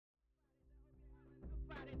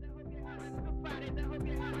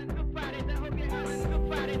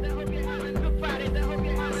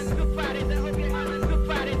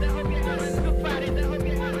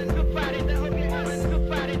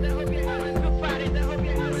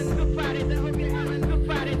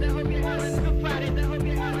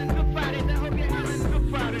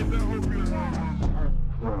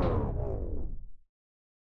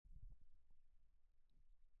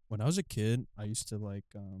was a kid, I used to like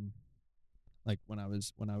when I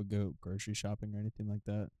would go grocery shopping or anything like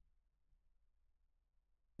that,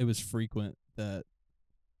 it was frequent that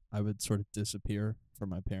I would sort of disappear from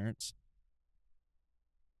my parents,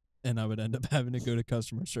 and I would end up having to go to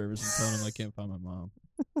customer service and telling them I can't find my mom.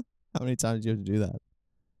 How many times do you have to do that?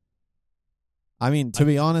 I mean, to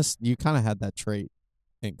be honest, you kind of had that trait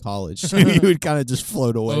in college. You would kind of just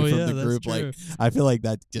float away from the that's group. true. Like, I feel like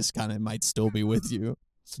that just kind of might still be with you.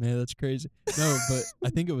 Man, that's crazy. No, but I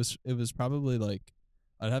think it was probably like,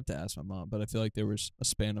 I'd have to ask my mom, but I feel like there was a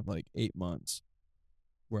span of like 8 months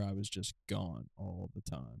where I was just gone all the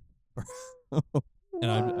time. And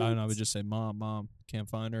I would just say, Mom, can't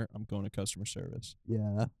find her. I'm going to customer service.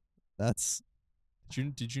 Yeah, that's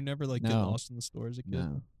Did you never like get No. lost in the store as a kid,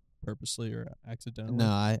 no, purposely or accidentally? no.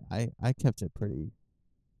 I kept it pretty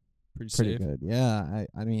safe. good. Yeah,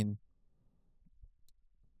 I mean,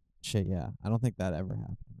 shit. Yeah, I don't think that ever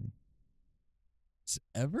happened to me.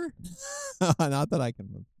 Ever? Not that I can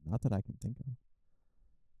think of.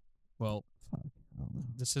 Well, Fuck, I don't know.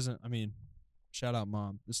 this isn't. I mean, shout out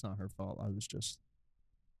Mom. It's not her fault.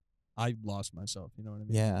 I lost myself. You know what I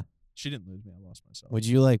mean? Yeah. She didn't lose me. I lost myself. Would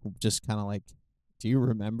you like just kind of like? Do you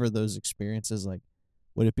remember those experiences? Like,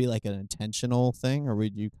 would it be like an intentional thing, or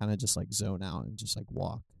would you kind of just like zone out and just like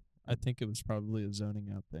walk? I think it was probably a zoning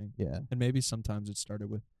out thing. Yeah. And maybe sometimes it started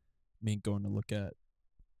with me going to look at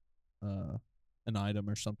an item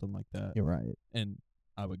or something like that. You're right. And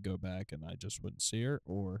I would go back and I just wouldn't see her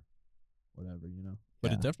or whatever, you know.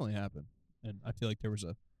 But Yeah. it definitely happened. And I feel like there was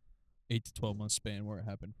a 8 to 12 month span where it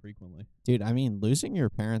happened frequently. Dude, I mean, losing your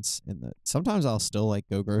parents sometimes I'll still like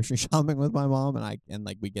go grocery shopping with my mom and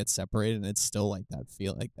like we get separated and it's still like that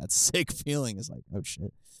that sick feeling is like, oh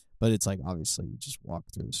shit. But it's like obviously you just walk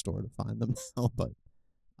through the store to find them now, but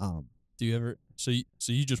Do you ever so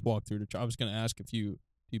you just walk through I was going to ask if do you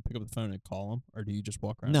pick up the phone and call them, or do you just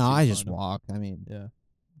walk around? no, until you I find just them? walk. I mean, Yeah.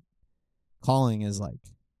 calling is like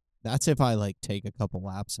that's if I like take a couple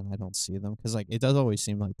laps and I don't see them, because like it does always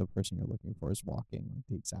seem like the person you're looking for is walking like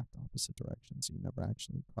the exact opposite direction, so you never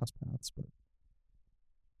actually cross paths. But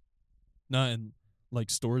No, and like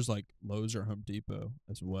stores like Lowe's or Home Depot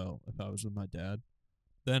as well. If I was with my dad,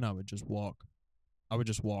 then I would just walk. I would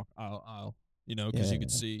just walk aisle, you know, because Yeah.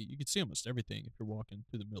 you could see almost everything if you're walking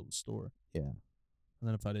through the middle of the store. yeah, And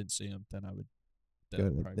then if I didn't see him, then I would go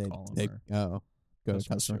to probably call him. go to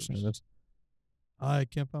customer service. I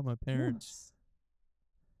can't find my parents.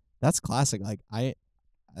 That's classic. Like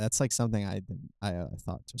that's like something I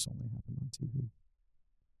thought just only happened on TV.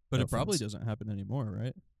 But No it probably offense. doesn't happen anymore,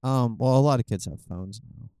 right? Well, a lot of kids have phones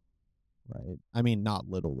now, right? I mean, not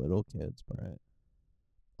little kids, but Right.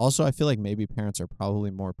 also I feel like maybe parents are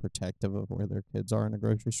probably more protective of where their kids are in a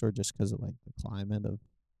grocery store just because of like the climate of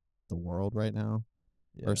the world right now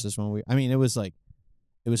Yeah. versus when I mean, it was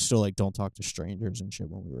still like don't talk to strangers and shit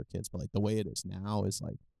when we were kids, but like the way it is now is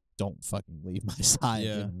like don't fucking leave my side.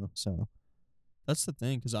 Yeah. You know? So That's the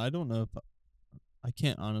thing, because I don't know if I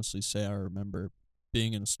can't honestly say I remember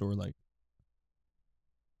being in a store like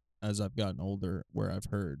as I've gotten older where I've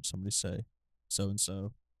heard somebody say so and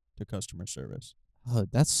so to customer service. oh,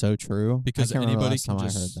 that's so true. Because I can't remember anybody last time can I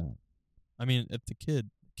heard just- that. I mean, if the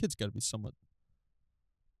kid's got to be somewhat.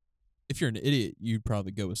 If you're an idiot, you'd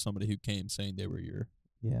probably go with somebody who came saying they were your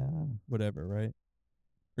Yeah. whatever, right?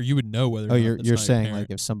 Or you would know whether. Oh, or you're not that's not saying your like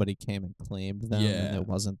parent. if somebody came and claimed them and Yeah. it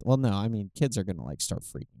wasn't. Well, no, I mean kids are gonna like start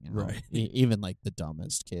freaking out. Right. Even like the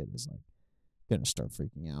dumbest kid is like gonna start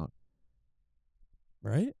freaking out.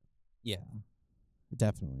 Right? Yeah,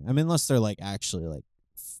 definitely. I mean, unless they're like actually like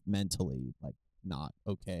mentally like not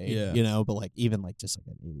okay. Yeah. You know, but like even like just like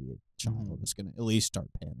an idiot child Mhm. is gonna at least start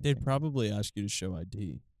panicking. They'd probably ask you to show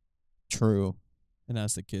ID True. and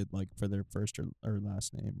ask the kid like for their first or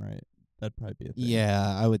last name, right? That'd probably be a thing.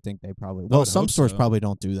 Yeah, I would think they probably. I Well, would some hope stores so. probably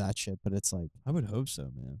don't do that shit, but it's like I would hope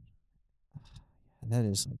so, man. that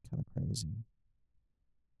is like kind of crazy.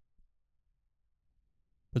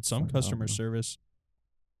 But some Fuck, I don't customer know. service.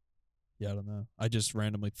 Yeah, I don't know. I just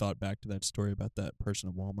randomly thought back to that story about that person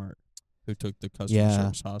at Walmart who took the customer Yeah.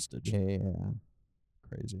 service hostage. Yeah.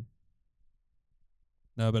 Crazy.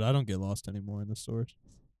 No, but I don't get lost anymore in the stores.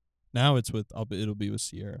 Now it's it'll be with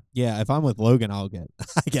Sierra. Yeah, if I'm with Logan, I get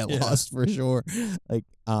Yeah. lost for sure. Like,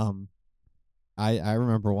 I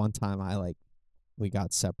remember one time we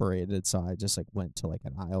got separated, so I just like went to like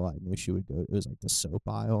an aisle I knew she would go. It was like the soap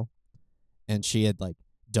aisle, and she had like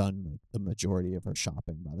done like the majority of her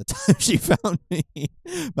shopping by the time she found me.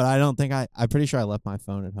 But I don't think I'm pretty sure I left my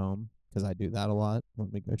phone at home because I do that a lot when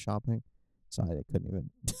we go shopping. So I couldn't even.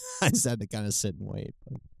 I just had to kind of sit and wait.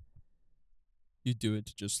 But You do it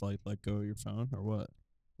to just like let go of your phone or what?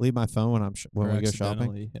 leave my phone when when Or we go shopping.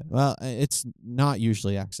 accidentally, yeah. Well, it's not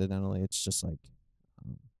usually accidentally. It's just like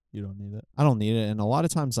um, You don't need it. I don't need it, and a lot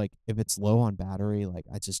of times, like if it's low on battery, like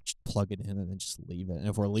I just plug it in and then just leave it. And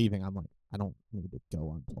if we're leaving, I'm like, I don't need to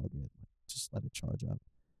go unplug it. Like, just let it charge up.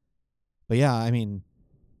 But yeah, I mean,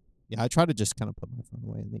 yeah, I try to just kind of put my phone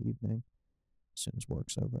away in the evening. As soon as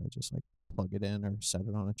work's over, I just like plug it in or set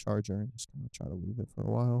it on a charger and just kind of try to leave it for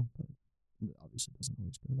a while. But it obviously doesn't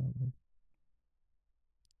always go that way.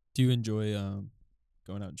 Do you enjoy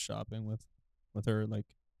going out and shopping with her? Like,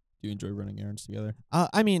 do you enjoy running errands together?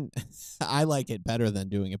 I mean, I like it better than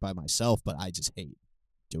doing it by myself, but I just hate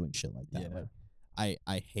doing shit like that. Yeah. Like,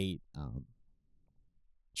 I hate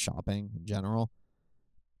shopping in general,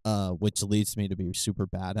 which leads me to be super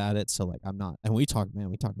bad at it. So like I'm not. And we talked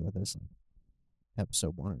about this like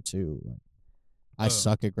episode 1 or 2. Like I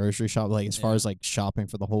suck at grocery shop. Like as far as like shopping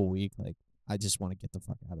for the whole week, like I just want to get the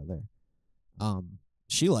fuck out of there.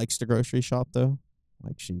 She likes to grocery shop though.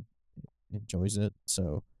 Like she enjoys it.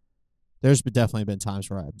 So there's definitely been times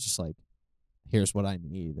where I'm just like, here's what I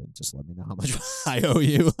need and just let me know how much I owe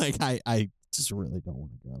you. Like I just really don't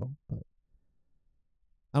want to go, but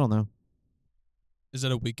I don't know. Is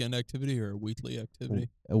that a weekend activity or a weekly activity?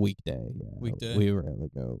 A weekday, yeah. Weekday? We rarely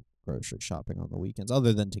go grocery shopping on the weekends,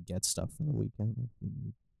 other than to get stuff for the weekend. Like we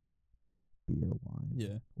need beer,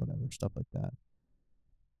 wine, whatever, stuff like that.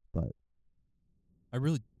 But I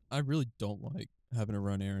really don't like having to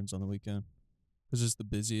run errands on the weekend because it's the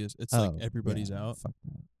busiest. It's like everybody's out. Fuck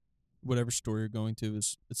that. Whatever store you're going to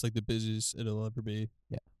it's like the busiest it'll ever be.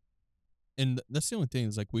 Yeah. And that's the only thing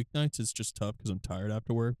is like weeknights is just tough because I'm tired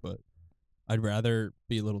after work, but I'd rather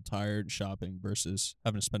be a little tired shopping versus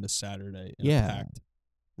having to spend a Saturday in a packed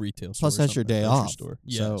retail store. Plus, that's your day off. Store.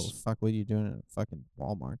 Yes. So, fuck, what are you doing at a fucking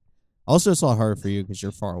Walmart? Also, it's a lot harder for you because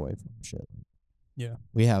you're far away from shit. Yeah.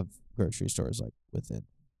 We have grocery stores, like, within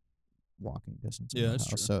walking distance of Yeah, my that's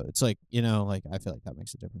house. true. So, it's like, you know, like, I feel like that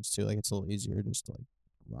makes a difference, too. Like, it's a little easier just to, like,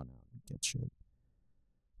 run out and get shit.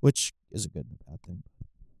 Which is a good and a bad thing.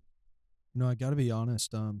 You know, I gotta be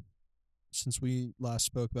honest, since we last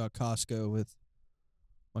spoke about Costco with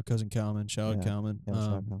my cousin Calman, shout out Calman. Yeah, shout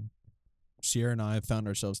out Calman. Sierra and I have found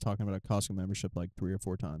ourselves talking about a Costco membership like 3 or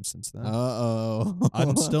 4 times since then. Uh-oh.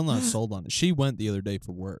 I'm still not sold on it. She went the other day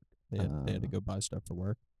for work. They had to go buy stuff for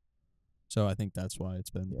work. So I think that's why it's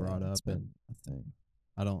been brought up. It's been a thing.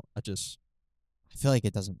 I feel like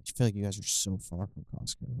it doesn't. I feel like you guys are so far from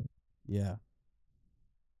Costco. Yeah.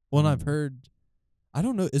 Well, and I've heard, I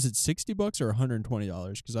don't know, is it $60 or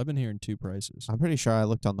 $120? Because I've been hearing 2 prices. I'm pretty sure I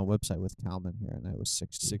looked on the website with Calman here, and it was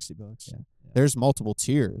 $60. $60. Yeah. There's multiple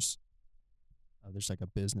tiers. There's like a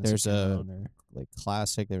business. There's a like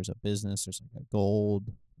classic. There's a business. There's like a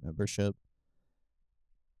gold membership.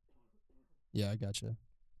 Yeah, I gotcha.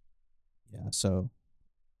 Yeah. So,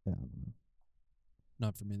 yeah. I don't know.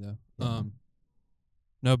 Not for me though. Yeah.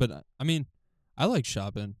 No, but I mean, I like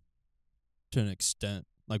shopping to an extent.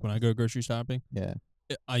 Like when I go grocery shopping,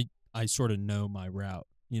 I sort of know my route.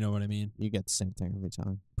 You know what I mean? You get the same thing every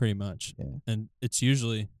time. Pretty much. Yeah. And it's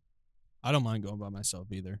usually, I don't mind going by myself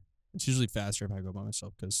either. It's usually faster if I go by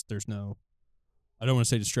myself because there's no, I don't want to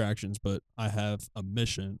say distractions, but I have a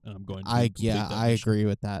mission and I'm going to complete that mission. I agree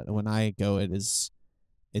with that. When I go, it's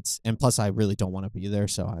and plus I really don't want to be there,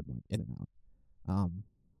 so I'm like in and out.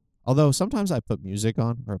 Although sometimes I put music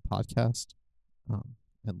on or a podcast,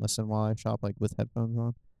 and listen while I shop, like with headphones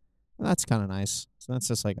on, and that's kind of nice. So that's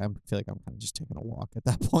just like I feel like I'm kind of just taking a walk at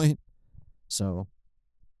that point. So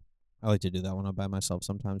I like to do that when I'm by myself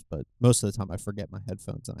sometimes, but most of the time I forget my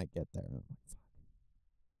headphones and I get there and I'm like, fuck.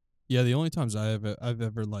 Yeah, the only times I've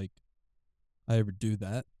ever do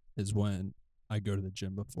that is when I go to the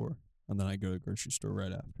gym before and then I go to the grocery store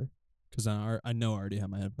right after. Because I know I already have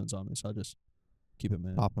my headphones on me, so I just keep them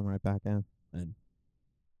in. Pop them right back in. And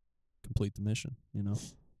complete the mission, you know?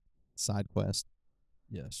 Side quest.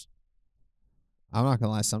 Yes. I'm not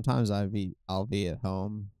gonna lie, sometimes I'll be at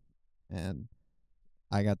home and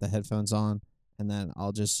I got the headphones on and then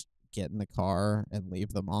I'll just get in the car and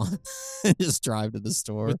leave them on and just drive to the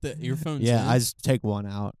store. With the earphones Yeah, in? I just take one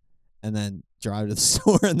out and then drive to the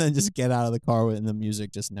store and then just get out of the car and the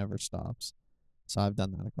music just never stops. So I've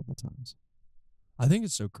done that a couple times. I think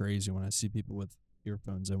it's so crazy when I see people with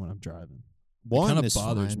earphones in when I'm driving. One kind of is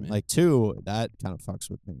bothers fine. me. Like 2, that kind of fucks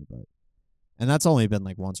with me, and that's only been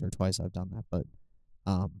like once or twice I've done that, but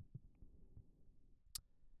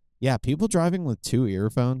yeah, people driving with 2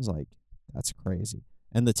 earphones, like that's crazy.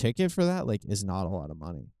 And the ticket for that like is not a lot of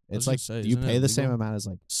money. It's like you pay the same amount as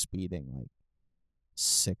like speeding like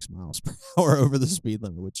 6 miles per hour over the speed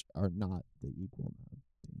limit, which are not the equal amount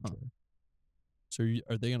of danger. So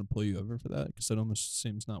are they gonna pull you over for that? Because it almost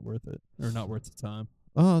seems not worth it, or not worth the time.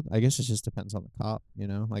 Oh, I guess it just depends on the cop, Like,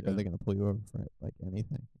 are Yeah. they going to pull you over for it? Like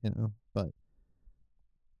anything, But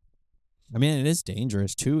I mean, it is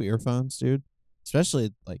dangerous too. Earphones, dude.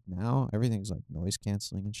 Especially like now, everything's like noise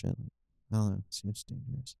canceling and shit. Like, I don't know. It seems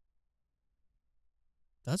dangerous.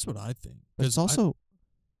 That's what I think. But it's Because also.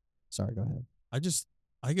 Sorry, go ahead.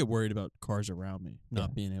 I get worried about cars around me not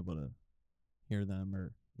Yeah. being able to hear them,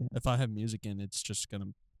 or Yeah. if I have music in, it's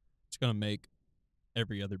gonna make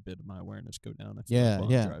every other bit of my awareness go down. I feel like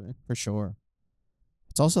while I'm driving. For sure.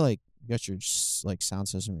 It's also like you got your like sound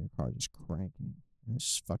system in your car just cranking. And it's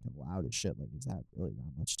just fucking loud as shit. Like, is that really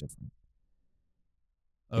that much different?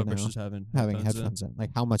 Oh, versus having headphones in.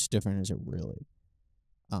 Like, how much different is it really?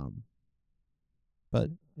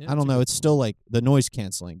 But Yeah, I don't that's a know. good It's point. still like the noise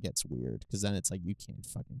canceling gets weird because then it's like you can't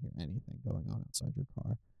fucking hear anything going on outside your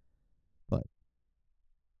car. But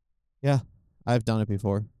yeah, I've done it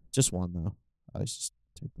before. Just one though. I always just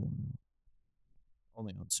take the one out.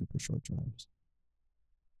 Only on super short drives.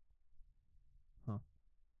 Huh.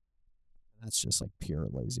 That's just like pure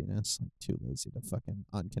laziness. Like, too lazy to fucking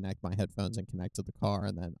unconnect my headphones and connect to the car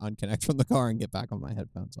and then unconnect from the car and get back on my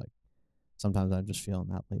headphones. Like, sometimes I'm just feeling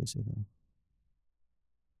that lazy though.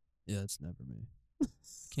 Yeah, it's never me.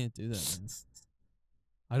 Can't do that, man.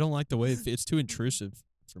 I don't like the way it's too intrusive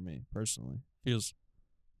for me personally. Feels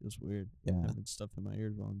weird. Yeah. Having stuff in my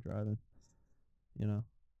ears while I'm driving.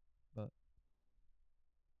 But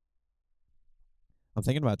I'm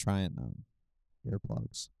thinking about trying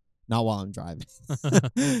earplugs. Not while I'm driving.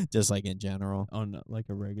 Just like in general. on like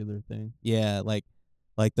a regular thing. Yeah, like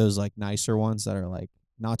those like nicer ones that are like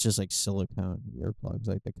not just like silicone earplugs,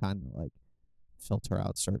 like the kind that like filter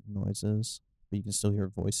out certain noises, but you can still hear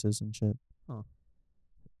voices and shit. Huh.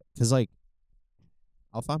 'Cause like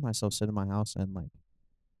I'll find myself sitting in my house and like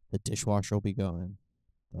the dishwasher will be going,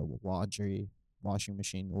 the washing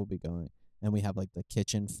machine will be going, and we have like the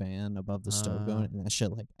kitchen fan above the stove going, and that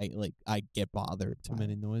shit I get bothered. Too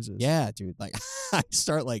many noises. Yeah, dude. Like I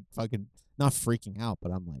start like fucking not freaking out,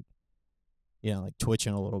 but I'm like, like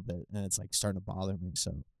twitching a little bit, and it's like starting to bother me.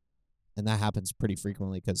 So, and that happens pretty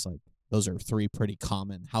frequently because like those are 3 pretty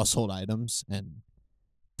common household items, and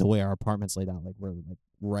the way our apartment's laid out, like we're like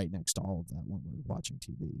right next to all of that when we're watching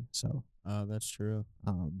TV. So, That's true.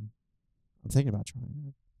 I'm thinking about trying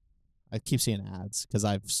it. I keep seeing ads because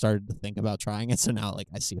I've started to think about trying it. So now, like,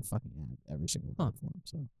 I see a fucking ad every single day for them.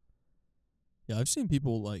 So, Yeah, I've seen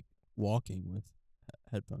people like walking with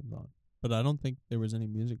headphones on, but I don't think there was any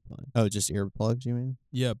music playing. oh, just earplugs, you mean?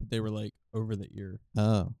 Yeah, but they were like over the ear.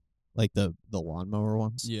 Oh, like the lawnmower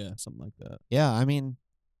ones? Yeah, something like that. Yeah, I mean,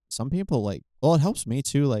 some people like. Well, it helps me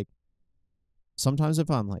too. Like, sometimes if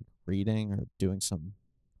I'm like reading or doing some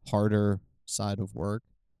harder side of work,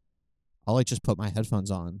 I'll like just put my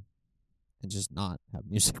headphones on and just not have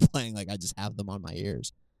music playing. Like, I just have them on my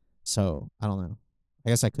ears. So, I don't know. I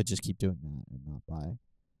guess I could just keep doing that and not buy.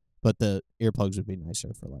 But the earplugs would be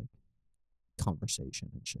nicer for like conversation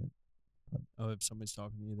and shit. But Oh, if somebody's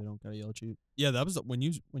talking to you, they don't gotta yell at you. Yeah, that was when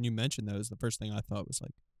you mentioned those. The first thing I thought was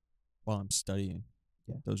like, while I'm studying,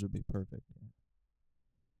 Yeah. those would be perfect.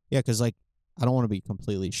 yeah, because like I don't want to be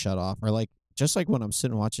completely shut off, or like just like when I'm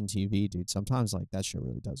sitting watching TV, dude. Sometimes like that shit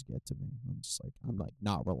really does get to me. I'm like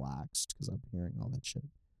not relaxed because I'm hearing all that shit.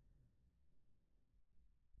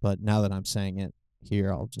 But now that I'm saying it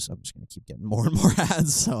here, I'm just gonna keep getting more and more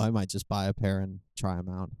ads. So I might just buy a pair and try them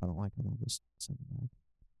out. If I don't like them, I'll just send them back.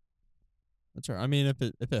 That's right. I mean, if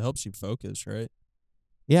it helps you focus, right?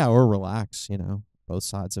 Yeah, or relax. Both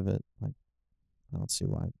sides of it. Like, I don't see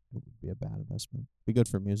why it would be a bad investment. Be good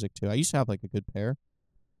for music too. I used to have like a good pair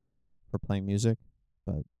for playing music,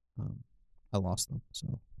 but I lost them.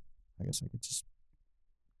 So I guess I could just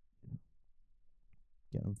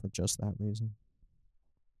get them for just that reason.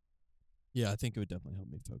 Yeah, I think it would definitely help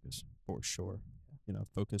me focus for sure.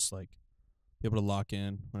 Focus, like be able to lock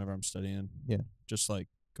in whenever I'm studying. Yeah. Just like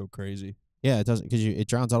go crazy. Yeah, it doesn't because it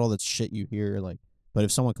drowns out all the shit you hear. Like, but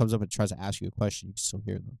if someone comes up and tries to ask you a question, you can still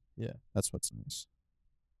hear them. Yeah. That's what's nice.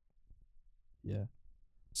 Yeah.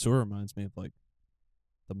 Sort of reminds me of like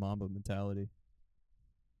the Mamba mentality.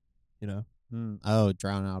 Oh,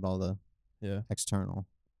 drown out all the Yeah. external.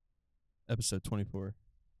 Episode 24.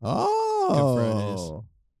 Oh,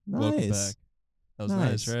 nice. Welcome back. That was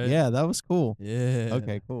nice, right? Yeah, that was cool. Yeah.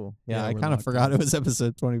 Okay, cool. Yeah, I we're kind of locked forgot in. it was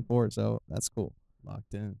episode 24, so that's cool.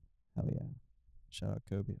 Locked in. Hell yeah. Shout out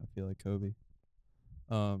Kobe. I feel like Kobe.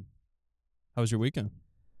 How was your weekend?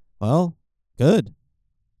 Well, good.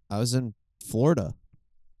 I was in Florida.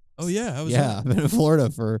 Oh yeah, how was Yeah, that? I've been in Florida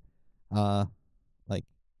for,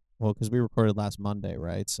 because we recorded last Monday,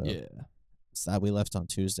 right? So Yeah. So we left on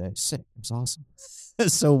Tuesday. Sick. It was awesome. It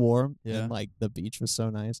was so warm, Yeah. and like the beach was so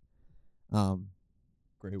nice.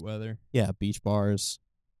 Great weather. Yeah, beach bars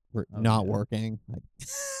were Oh, not yeah. working.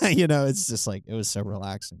 Like, you know, it's just like it was so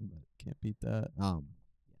relaxing. But Can't beat that. yeah,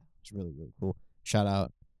 it's really really cool. Shout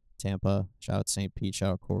out Tampa. Shout out St. Pete.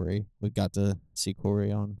 Shout out Corey. We got to see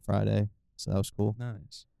Corey on Friday, so that was cool.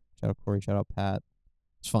 Nice. Shout out Corey. Shout out Pat.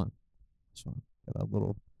 It's fun. It's fun. Got a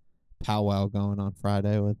little powwow going on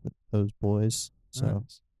Friday with those boys. So,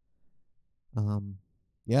 Nice.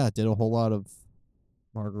 Yeah, did a whole lot of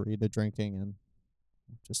margarita drinking and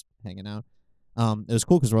just hanging out. It was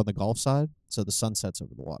cool because we're on the Gulf side, so the sun sets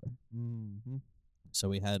over the water. Mm-hmm. So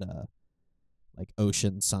we had like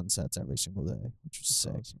ocean sunsets every single day, which was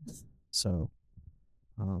sick. Awesome. So,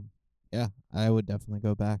 yeah, I would definitely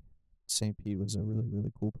go back. St. Pete was a really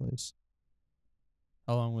really cool place.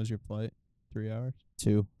 How long was your flight? 3 hours?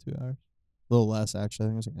 2 2 hours? A little less actually. I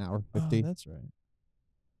think it was like an hour 50. Oh, that's right.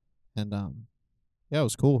 And yeah, it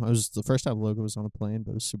was cool. It was the first time Logan was on a plane,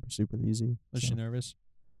 but it was super super easy. Was So- she nervous?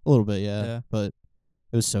 A little bit, yeah. Yeah. But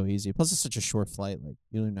it was so easy. Plus, it's such a short flight. Like,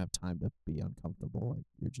 you don't even have time to be uncomfortable. Like,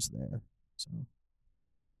 you're just there. So,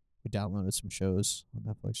 we downloaded some shows on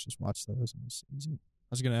Netflix. Just watched those, and it was easy. I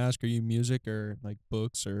was gonna ask, are you music or like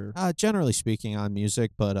books or? Generally speaking, on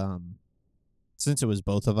music, but since it was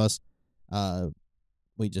both of us,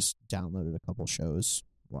 we just downloaded a couple shows,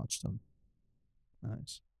 watched them.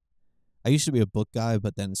 Nice. I used to be a book guy,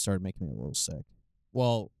 but then it started making me a little sick.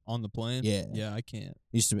 Well, on the plane. Yeah. Yeah, I can't.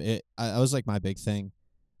 Used to be. I was like my big thing,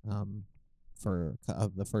 for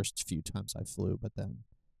the first few times I flew, but then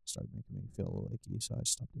it started making me feel a little icky, so I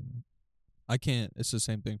stopped doing it. I can't. It's the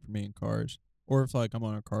same thing for me in cars. Or if like I'm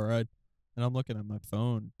on a car ride and I'm looking at my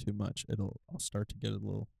phone too much, I'll start to get a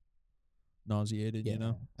little nauseated. You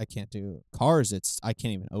know. I can't do cars. I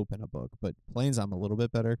can't even open a book, but planes I'm a little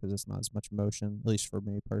bit better because it's not as much motion, at least for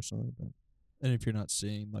me personally. But And if you're not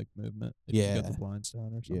seeing like movement, if you got Yeah. the blinds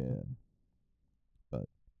down or something. yeah, but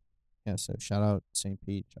yeah. So shout out St.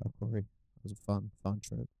 Pete, shout out Corey. It was a fun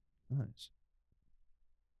trip. Nice.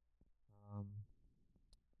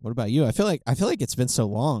 What about you? I feel like it's been so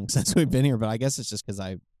long since we've been here, but I guess it's just because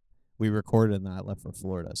we recorded and then I left for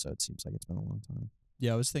Florida, so it seems like it's been a long time.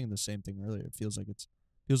 Yeah, I was thinking the same thing earlier. It feels like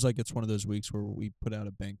it's one of those weeks where we put out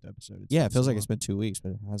a banked episode. Yeah, it been feels so like it's been 2 weeks,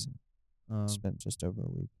 but it hasn't. long. It's been just over a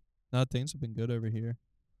week. No, things have been good over here.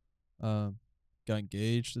 Got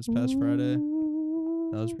engaged this past Friday.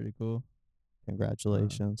 That was pretty cool.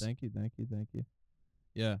 Congratulations. Thank you.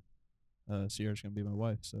 Yeah. Sierra's gonna be my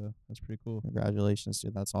wife, so that's pretty cool. Congratulations,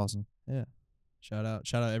 dude. That's awesome. Yeah. Shout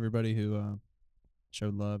out everybody who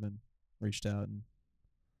showed love and reached out, and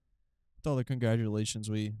with all the congratulations,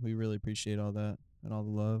 we really appreciate all that and all the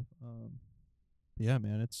love. But yeah,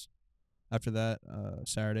 man, it's after that,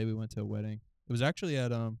 Saturday we went to a wedding. It was actually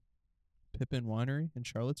at Pippin Winery in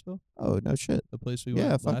Charlottesville, Oh, no shit. the place we Yeah,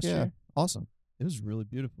 went fuck last yeah. year. Awesome. It was really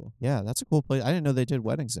beautiful. Yeah, that's a cool place. I didn't know they did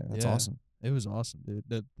weddings there. That's Yeah. awesome. It was awesome, dude.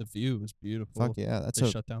 The view was beautiful. Fuck yeah. They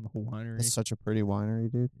shut down the whole winery. That's such a pretty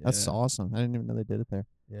winery, dude. That's Yeah. awesome. I didn't even know they did it there.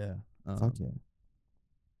 Yeah. Fuck yeah.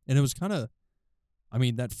 And it was kind of, I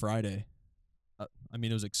mean, that Friday,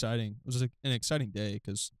 it was exciting. It was like an exciting day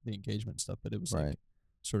because the engagement and stuff, but it was like Right.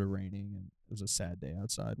 sort of raining and it was a sad day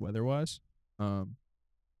outside weather-wise. And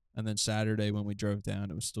then Saturday when we drove down,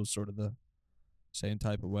 it was still sort of the same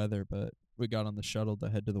type of weather, but we got on the shuttle to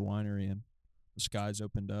head to the winery and the skies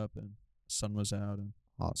opened up and the sun was out and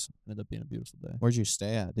Awesome. it ended up being a beautiful day. Where'd you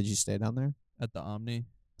stay at? Did you stay down there? At the Omni.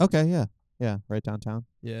 Okay, yeah. Yeah, right downtown.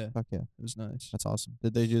 Yeah. Fuck yeah. It was nice. That's awesome.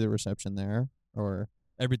 Did they do the reception there or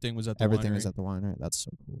Everything was at the everything winery. was at the winery? That's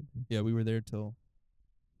so cool, dude. Yeah, we were there till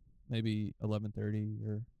maybe 11:30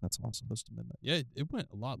 or That's awesome. close to midnight. Yeah, it went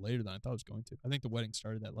a lot later than I thought it was going to. I think the wedding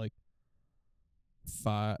started at like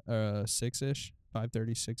 6ish,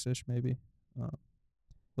 5:30, 6ish maybe.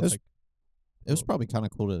 was- Like, It was probably kind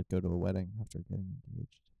of cool to go to a wedding after getting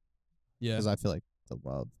engaged. yeah, Because I feel like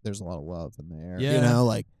there's a lot of love in the air. Yeah. You know,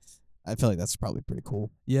 like, I feel like that's probably pretty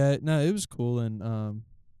cool. yeah. No, it was cool and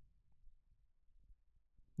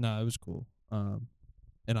no, it was cool. And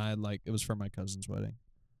I it was for my cousin's wedding.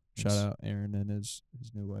 Shout Nice. out Aaron and his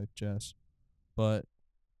new wife Jess. But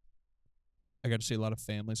I got to see a lot of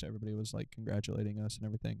families. Everybody was like congratulating us and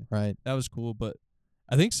everything. Right. That was cool, but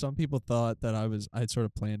I think some people thought that I'd sort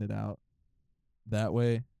of planned it out that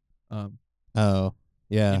way. Oh,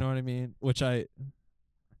 yeah. You know what I mean? Which not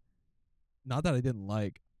that I didn't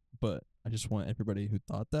like, but I just want everybody who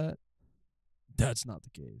thought that that's not the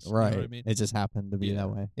case. right. You know what I mean? It just happened to be Yeah. that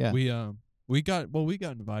way. Yeah. We got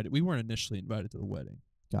invited. We weren't initially invited to the wedding.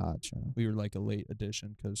 Gotcha. We were like a late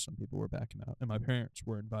addition because some people were backing out, and my parents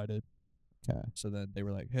were invited. Okay. So then they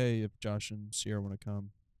were like, hey, if Josh and Sierra want to come,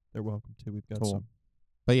 they're welcome to. We've got Cool. some.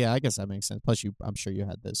 But yeah, I guess that makes sense. Plus, I'm sure you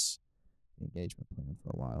had this engagement plan for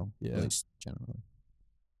a while. Yeah. At least generally.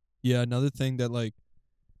 Yeah, another thing that like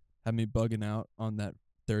had me bugging out on that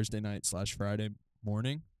Thursday night / Friday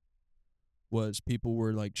morning was people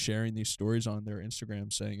were like sharing these stories on their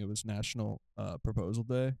Instagram saying it was National Proposal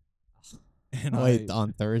Day. And Wait,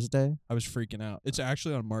 on Thursday? I was freaking out. It's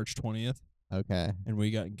actually on March 20th, Okay. and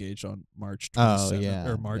we got engaged on March 27th Oh, yeah.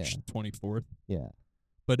 or March 24th. Yeah.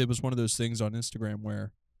 But it was one of those things on Instagram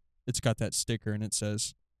where it's got that sticker and it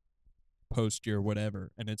says post your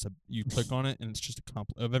whatever, and you click on it and it's just a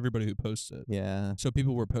comp of everybody who posts it. Yeah. So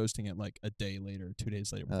people were posting it like a day later, 2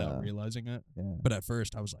 days later without realizing it. Yeah. But at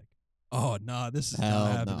first I was like, oh, nah, this is not Hell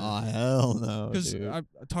happening. no. Hell no. Because Dude. I'm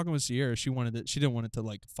talking with Sierra, she didn't want it to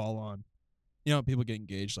like fall on. You know, people get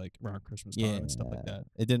engaged like around Christmas time and stuff like that.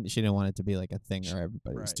 She didn't want it to be like a thing where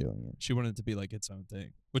everybody was Right. doing it. She wanted it to be like its own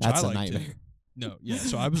thing, which That's I a like nightmare. too. No, yeah.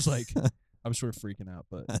 So I was like, I was sort of freaking out,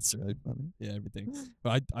 but That's really funny. yeah, everything.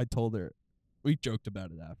 But I told her, we joked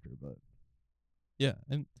about it after, but yeah,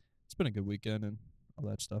 and it's been a good weekend and all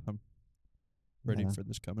that stuff. I'm ready Yeah. for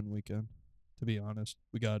this coming weekend. To be honest,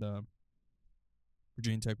 we got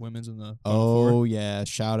Virginia Tech women's in the Final Oh Four. yeah,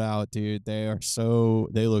 shout out, dude. They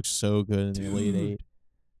look so good in the Elite Dude. Eight.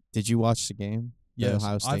 Did you watch the game? The Yes,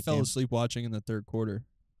 Ohio State I fell game? asleep watching in the third quarter.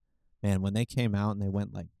 Man, when they came out and they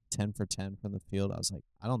went like 10 for 10 from the field, I was like,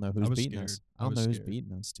 I don't know who's was beating scared. us. I I don't was know who's scared.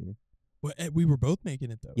 beating us, dude. Well, we were both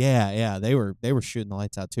making it though. Yeah, they were shooting the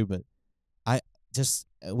lights out too, but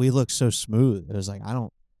we looked so smooth. It was like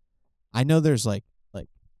I know there's like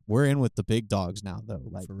we're in with the big dogs now though.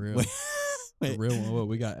 Like For real. The real one. Well,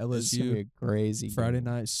 we got It's gonna be LSU a crazy Friday game.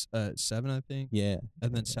 night at 7, I think. Yeah,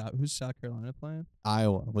 And then who's South Carolina playing?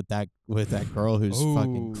 Iowa with that girl who's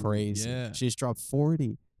fucking Oh, crazy. yeah. She's dropped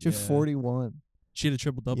 40. She had Yeah. 41. She had a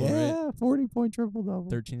triple double, right? Yeah, 40-point triple double.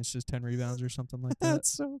 13 assists, 10 rebounds, or something like that.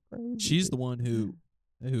 That's so crazy. She's the one who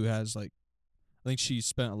has like, I think she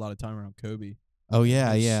spent a lot of time around Kobe. Oh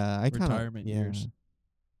yeah, his yeah. I kind of retirement years.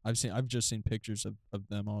 I've just seen pictures of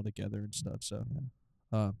them all together and stuff. So,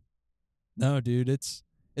 no, dude, it's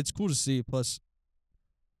cool to see. Plus,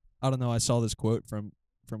 I don't know. I saw this quote from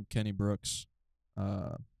Kenny Brooks.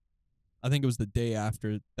 I think it was the day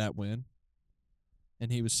after that win,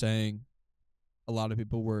 and he was saying a lot of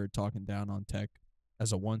people were talking down on Tech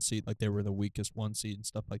as a 1 seed, like they were the weakest 1 seed and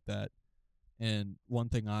stuff like that. And one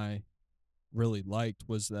thing I really liked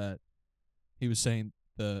was that he was saying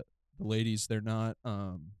the ladies, they're not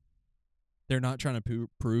trying to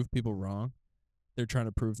prove people wrong. They're trying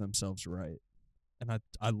to prove themselves right. And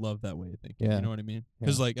I love that way of thinking. Yeah. You know what I mean? Yeah.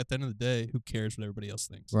 Because like at the end of the day, who cares what everybody else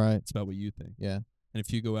thinks? Right. It's about what you think. Yeah. And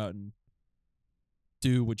if you go out and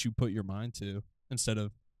do what you put your mind to instead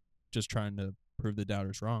of just trying to prove the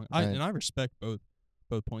doubters wrong. Right. I respect both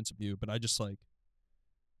points of view, but I just I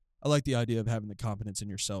like the idea of having the confidence in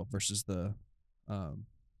yourself versus the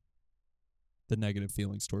negative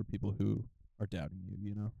feelings toward people who are doubting you,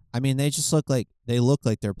 you know? I mean, they just look like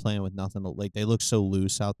they're playing with nothing. Like they look so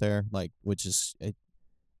loose out there, like which is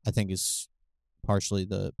I think is partially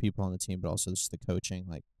the people on the team, but also just the coaching.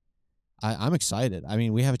 Like I'm excited. I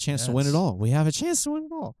mean, we have a chance to win it all. We have a chance to win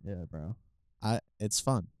it all. Yeah, bro. It's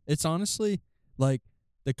fun. It's honestly like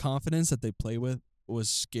the confidence that they play with was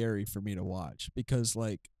scary for me to watch because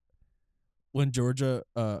like when Georgia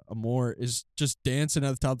Amore is just dancing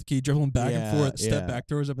at the top of the key, dribbling back and forth, step back,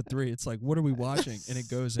 throws up a 3. It's like, what are we watching? And it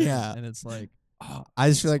goes in, and it's like, oh, I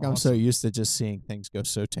just feel like awesome. I'm so used to just seeing things go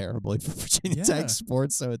so terribly for Virginia Tech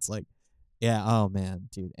sports, so it's like, yeah, oh man,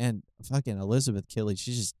 dude, and fucking Elizabeth Killey,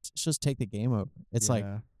 she'll just take the game over. It's like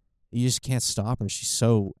you just can't stop her. She's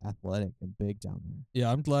so athletic and big down there.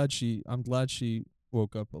 Yeah, I'm glad she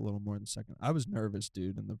woke up a little more in the second. I was nervous,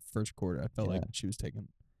 dude, in the first quarter. I felt like she was taking.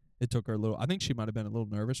 It took her a little. I think she might have been a little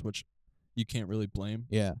nervous, which you can't really blame.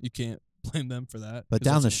 Yeah, you can't blame them for that. But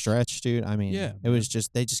down the stretch, dude, I mean, it was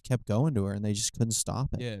just they just kept going to her and they just couldn't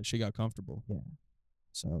stop it. Yeah, she got comfortable. Yeah.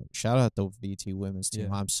 So shout out the VT women's team.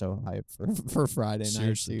 Yeah. I'm so hyped for Friday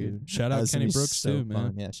night, dude. Shout out Kenny Brooks too,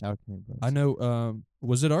 man. Yeah, shout out Kenny Brooks. I know.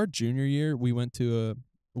 Was it our junior year? We went to a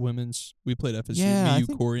women's. We played FSU. Yeah, me,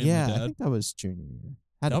 you, Corey, and my dad. I think that was junior year.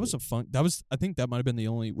 That was a fun. I think that might have been the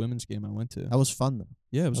only women's game I went to. That was fun though.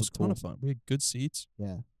 Yeah, it was a ton of fun. We had good seats.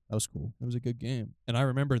 Yeah, that was cool. It was a good game, and I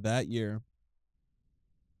remember that year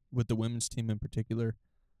with the women's team in particular.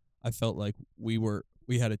 I felt like we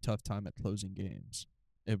had a tough time at closing games.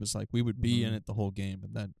 It was like we would be in it the whole game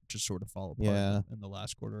and then just sort of fall apart in the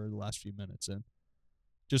last quarter or the last few minutes. And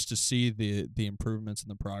just to see the improvements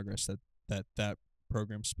and the progress that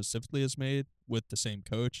program specifically has made with the same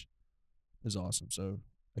coach, is awesome. So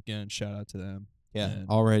again, shout out to them. Yeah, And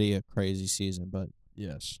already a crazy season, but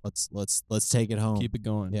yes, let's take it home. keep it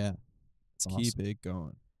going. Yeah, it's Keep awesome. it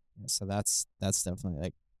going. Yeah, so that's definitely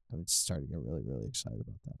like I would start to get really really excited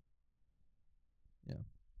about that. Yeah,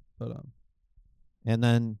 but And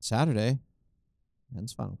then Saturday,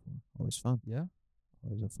 men's Final Four, always fun, yeah,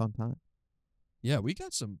 always a fun time. yeah, we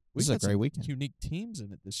got some. This is a great weekend. Unique teams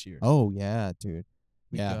in it this year. Oh yeah, dude.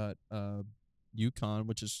 We Yeah. got UConn,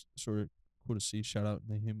 which is sort of cool to see. Shout out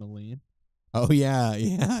Naheem Aline, Oh yeah,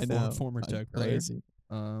 yeah. I know. former Like, Tech player. crazy.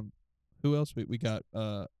 Who else? We got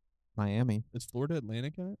Miami. is Florida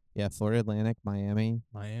Atlantic in it? Yeah, Florida Atlantic, Miami,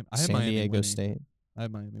 Miami. I had San Miami Diego winning. State. I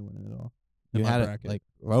had Miami winning it all. You in my had bracket. it like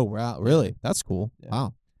wow, really? That's cool. Yeah.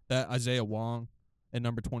 Wow. That Isaiah Wong at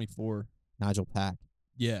number 24. Nigel Pack.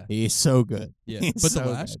 Yeah. He's so good. Yeah. He's But so the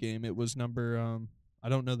last good. game, it was number I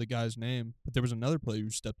don't know the guy's name, but there was another player who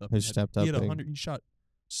stepped up. Who and stepped he up had big. 100. He shot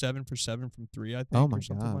 7 for 7 from 3, I think, Oh my or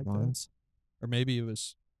something god, like that. Lawrence. Or maybe it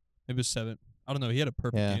was 7. I don't know. He had a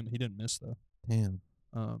perfect Yeah. game. He didn't miss though. Damn.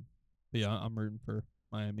 But yeah, I'm rooting for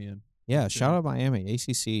Miami and Yeah, Sure. shout out Miami,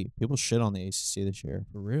 ACC. People shit on the ACC this year.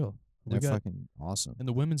 for real. They're We got fucking awesome. and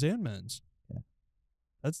the women's and men's. Yeah.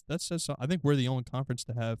 That says so. I think we're the only conference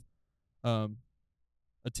to have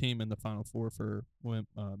a team in the Final Four for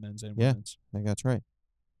men's and Yeah. women's. I think that's right.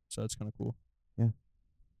 So that's kind of cool. Yeah.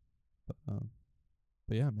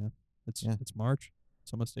 But yeah, man, it's March.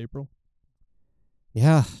 It's almost April.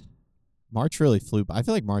 Yeah. March really flew by. I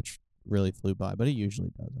feel like March really flew by, but it usually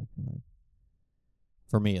does, I feel like.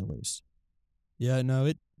 For me at least. Yeah, no,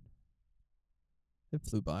 it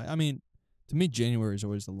flew by. I mean, to me, January is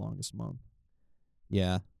always the longest month,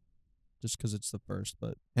 Yeah. just because it's the first.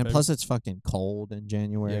 But And plus it's fucking cold in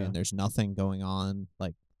January Yeah. and there's nothing going on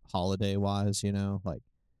like holiday wise, you know? Like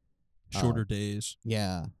shorter days.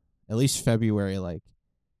 yeah. At least February, like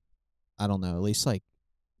I don't know, at least like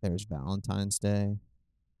there's Valentine's Day.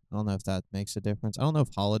 I don't know if that makes a difference. I don't know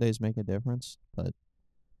if holidays make a difference, but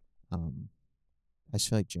I just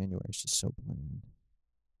feel like January is just so bland.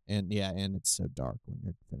 And yeah, and it's so dark when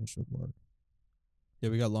you're finished with work. Yeah,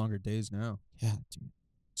 we got longer days now. Yeah, dude.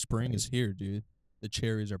 Spring is Crazy. here, dude. The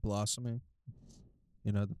cherries are blossoming.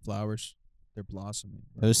 You know, the flowers, they're blossoming.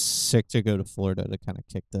 It was sick to go to Florida to kind of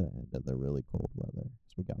kick the end of the really cold weather.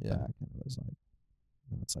 So we got Yeah. back and it was like,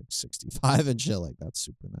 it's like 65 and shit. Like that's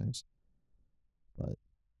super nice. But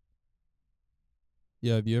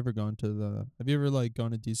Yeah, have you ever gone to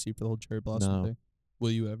gone to DC for the whole cherry blossom No. thing?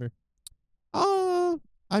 Will you ever?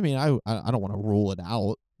 I mean, I don't want to rule it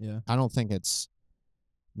out. Yeah. I don't think it's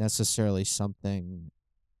necessarily something.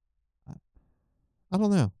 I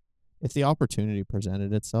don't know. If the opportunity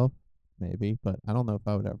presented itself, maybe, but I don't know if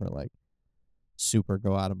I would ever like super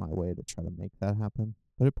go out of my way to try to make that happen.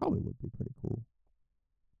 But it probably would be pretty cool.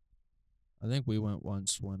 I think we went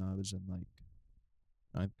once when I was in like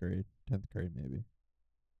 9th grade, 10th grade maybe.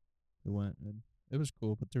 We went and it was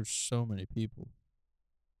cool, but there's so many people.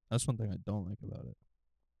 That's one thing I don't like about it.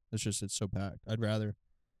 It's so packed. I'd rather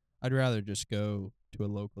just go to a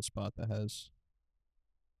local spot that has,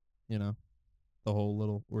 you know, the whole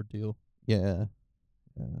little ordeal. Yeah.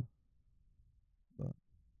 Yeah. But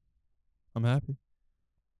I'm happy.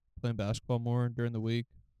 Playing basketball more during the week.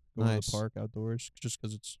 Go to Nice. the park outdoors just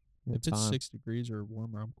because You have if it's time. 6 degrees or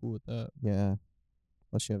warmer, I'm cool with that. Yeah.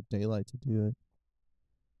 Plus you have daylight to do it.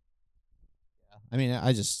 Yeah. I mean,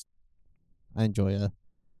 I enjoy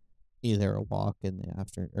either a walk in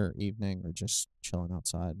the evening or just chilling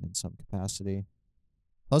outside in some capacity.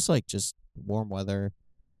 Plus, like, just warm weather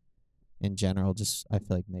in general, just I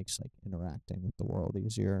feel like makes like interacting with the world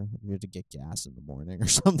easier. Like, you have to get gas in the morning or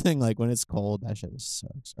something. Like when it's cold, that shit just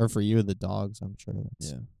sucks. Or for you, the dogs, I'm sure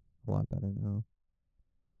that's a lot better now.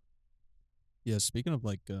 Yeah, speaking of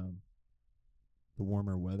like the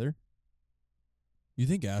warmer weather, you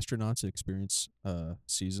think astronauts experience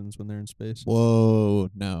seasons when they're in space? Whoa,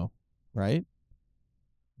 no, right?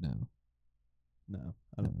 No,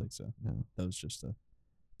 I don't think so. no, That was just a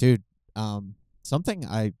dude. Something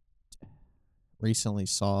I recently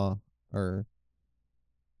saw or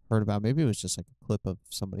heard about. Maybe it was just like a clip of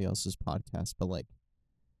somebody else's podcast, but like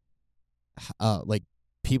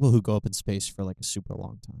people who go up in space for like a super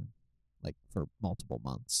long time, like for multiple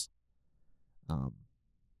months.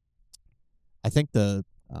 I think the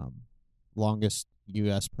longest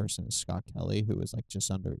U.S. person is Scott Kelly, who was like just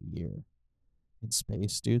under a year in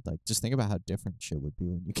space, dude. Like, just think about how different shit would be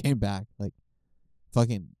when you came back. Like,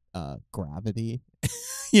 fucking gravity,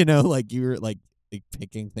 you know, like you were like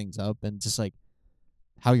picking things up, and just like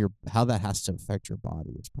how that has to affect your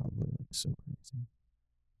body is probably like so crazy.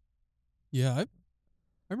 Yeah,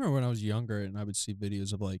 I remember when I was younger and I would see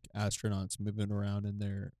videos of like astronauts moving around in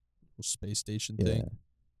their little space station Yeah. thing.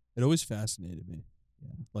 It always fascinated me.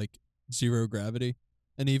 Yeah. Like zero gravity,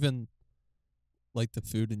 and even like the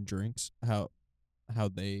food and drinks, how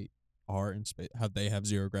they are in space, how they have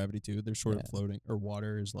zero gravity too. They're sort of Yeah. floating, or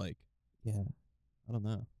water is like, Yeah. I don't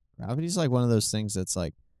know. Gravity's like one of those things that's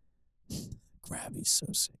like gravity's so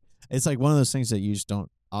sick. It's like one of those things that you just don't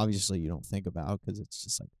obviously you don't think about because it's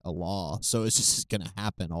just like a law. So it's just gonna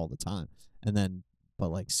happen all the time. And then but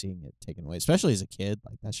like seeing it taken away, especially as a kid,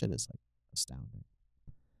 like that shit is like astounding.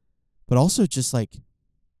 But also just like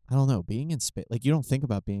I don't know, being in space like you don't think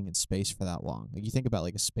about being in space for that long. Like you think about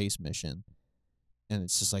like a space mission and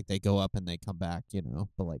it's just like they go up and they come back, you know.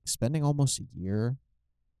 But like spending almost a year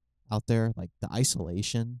out there, like the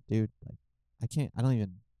isolation, dude, like I don't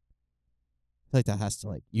even feel like that has to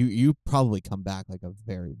like you probably come back like a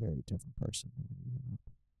very, very different person than when you went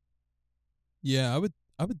up. Yeah,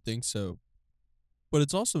 I would think so, but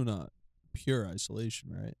it's also not pure isolation,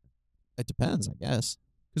 right? It depends, I guess.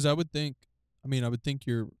 Because I would think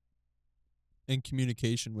you're in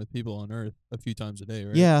communication with people on Earth a few times a day,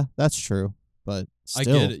 right? Yeah, that's true. But I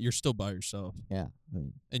still, get it. You're still by yourself, yeah, I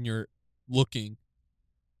mean, and you're looking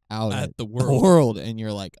out at at the the world. world and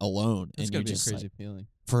you're like alone That's and gotta you be a just crazy like feeling.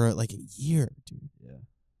 for like a year, dude. Yeah,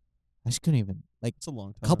 I just couldn't even like it's a long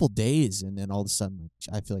a time. couple days and then all of a sudden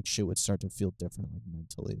like I feel like shit would start to feel different like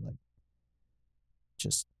mentally like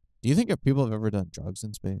just do you think if people have ever done drugs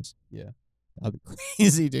in space? Yeah, That'd be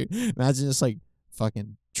crazy, dude. Imagine just like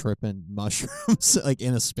fucking tripping mushrooms like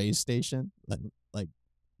in a space station. Like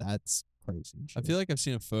that's crazy I shit. feel like I've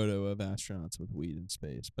seen a photo of astronauts with weed in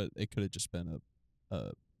space, but it could have just been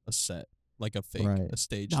a set, like a fake, Right. a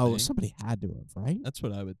stage No, thing. somebody had to have, right? That's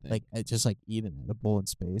what I would think. Like just like eat an edible in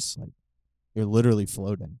space, like you're literally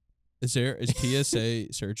floating. Is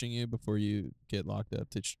TSA searching you before you get locked up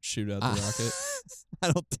to shoot out the rocket?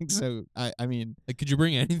 I don't think so. I mean, Like, could you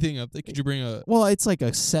bring anything up there? Could you bring a? well, it's like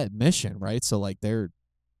a set mission, right? So like they're,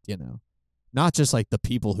 you know, not just like the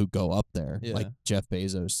people who go up there, Yeah. like Jeff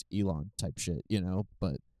Bezos, Elon type shit, you know.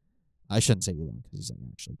 But I shouldn't say Elon because he's like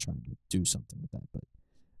actually trying to do something with that. But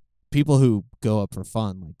people who go up for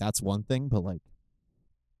fun, like that's one thing. But like,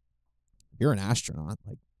 if you're an astronaut,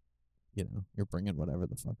 like, you know, you're bringing whatever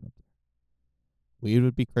the fuck up there. Weed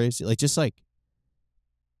would be crazy. Like just like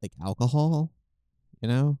alcohol, you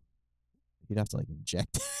know. You'd have to like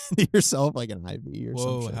inject into yourself like an IV or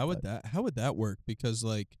Whoa, something. how would that work? Because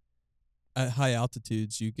like at high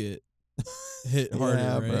altitudes you get hit harder,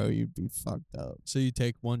 Yeah, right? bro, you'd be fucked up. So you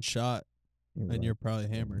take one shot and right. you're probably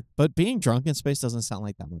hammered. But being drunk in space doesn't sound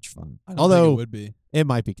like that much fun. I don't Although think it would be. it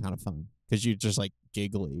might be kind of fun because you're just like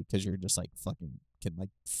giggly because you're just like fucking can like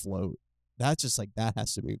float. That's just like that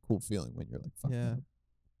has to be a cool feeling when you're like fucked Yeah. up.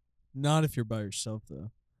 Not if you're by yourself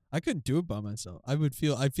though. I couldn't do it by myself. I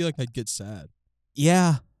feel like I'd get sad.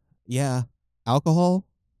 Yeah, yeah. Alcohol.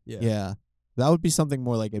 Yeah. Yeah. That would be something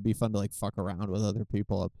more like it'd be fun to like fuck around with other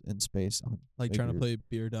people up in space. Like Like trying to weird- play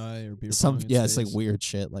beer die or beer some pong in yeah, it's like space, weird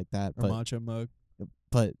shit like that. or But macho mug.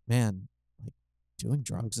 But man, like doing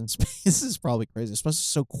drugs in space is probably crazy. Especially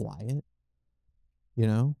so quiet. You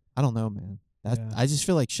know? I don't know, man. Yeah. I just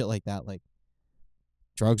feel like shit like that, like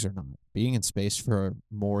drugs or not, being in space for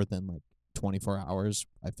more than like 24 hours,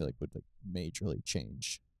 I feel like would like majorly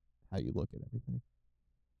change how you look at everything.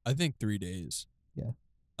 I think 3 days. Yeah.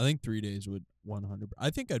 I think 3 days would 100. I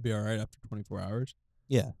think I'd be all right after 24 hours.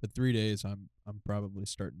 Yeah. But 3 days, I'm probably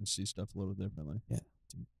starting to see stuff a little differently. Yeah,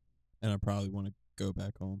 dude. And I probably want to go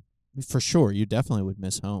back home. For sure, you definitely would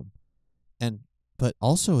miss home. But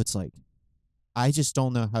also it's like I just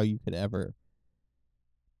don't know how you could ever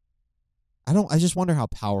I just wonder how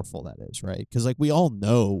powerful that is, right? Cuz like we all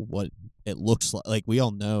know what it looks like. Like we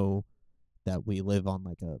all know that we live on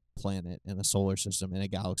like a planet in a solar system in a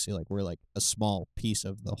galaxy, like we're like a small piece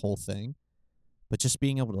of the whole thing. But just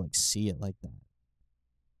being able to like see it like that,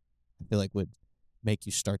 I feel like would make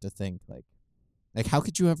you start to think like how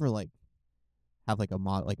could you ever like have like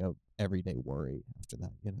a everyday worry after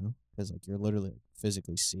that, you know? Because like you're literally like,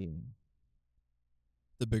 physically seeing.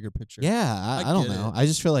 The bigger picture. Yeah, I don't get know. it. I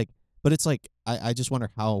just feel like, but it's like I just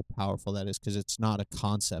wonder how powerful that is because it's not a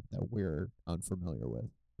concept that we're unfamiliar with,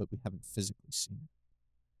 but we haven't physically seen it.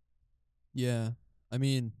 Yeah. I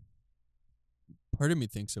mean, part of me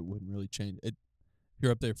thinks it wouldn't really change. If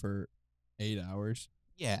you're up there for 8 hours,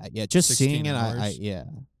 Yeah, just 16 seeing it, I hours. yeah.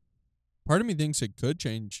 part of me thinks it could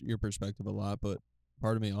change your perspective a lot, but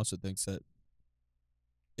part of me also thinks that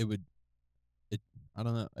it would. I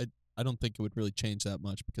don't know. I don't think it would really change that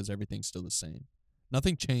much because everything's still the same.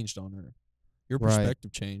 Nothing changed on Earth. Your Right.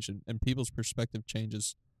 perspective changed, and people's perspective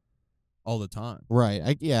changes all the time. Right.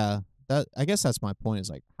 I guess that's my point. Is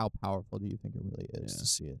like, how powerful do you think it really is to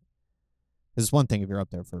see it? Because it's one thing if you're up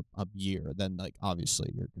there for a year, then like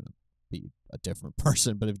obviously you're gonna be a different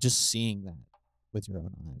person. But if just seeing that with your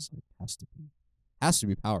own eyes, like, has to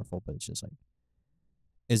be powerful. But it's just like,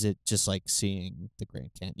 is it just like seeing the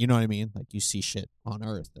Grand Canyon? You know what I mean? Like, you see shit on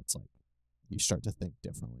Earth that's like, you start to think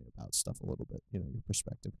differently about stuff a little bit. Your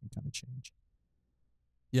perspective can kind of change.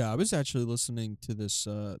 Yeah, I was actually listening to this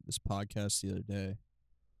podcast the other day.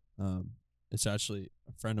 It's actually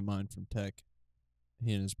a friend of mine from tech.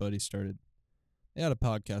 He and his buddy started. They had a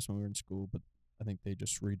podcast when we were in school, but I think they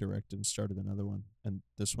just redirected and started another one. And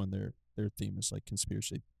this one, their theme is like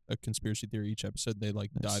a conspiracy theory. Each episode, they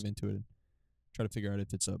like dive into it and try to figure out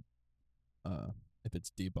if it's if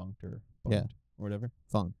it's debunked or bunked or whatever.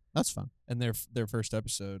 Fun. That's fun. And their first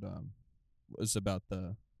episode was about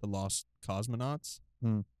the lost cosmonauts.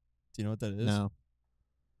 Hmm. Do you know what that is? No.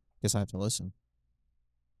 Guess I have to listen.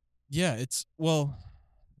 Yeah,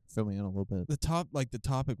 Fill me in a little bit. the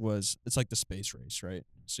topic was, it's like the space race, right?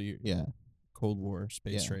 So you Cold War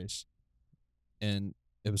space race, and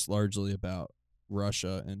it was largely about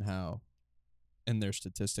Russia and how, in their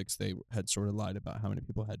statistics, they had sort of lied about how many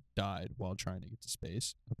people had died while trying to get to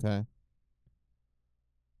space. Okay.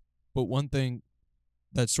 But one thing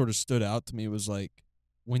that sort of stood out to me was like,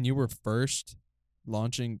 when you were first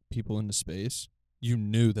launching people into space, you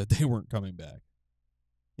knew that they weren't coming back.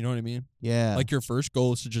 You know what I mean? Yeah. Like, your first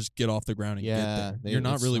goal is to just get off the ground and get there. You're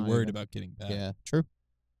not really worried about getting back. Yeah, true.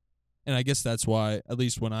 And I guess that's why, at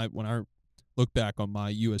least when I look back on my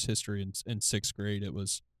U.S. history in sixth grade, it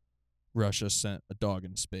was Russia sent a dog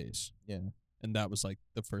into space. Yeah. And that was like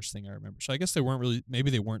the first thing I remember. So I guess maybe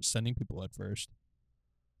they weren't sending people at first.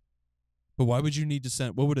 But why would you need to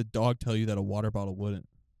send? What would a dog tell you that a water bottle wouldn't?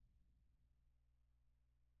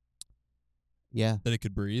 Yeah. That it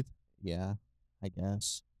could breathe? Yeah, I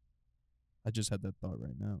guess. I just had that thought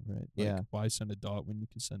right now, right? Yeah. Why send a dog when you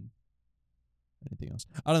can send anything else?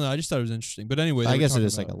 I don't know. I just thought it was interesting. But anyway, I guess it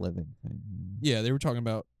is like a living thing. Yeah, they were talking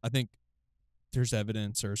about, I think there's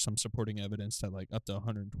evidence or some supporting evidence that like up to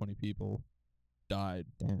 120 people died.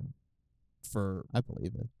 Damn. I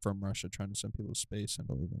believe it. From Russia trying to send people to space, and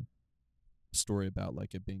I believe it. Story about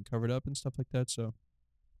like it being covered up and stuff like that. So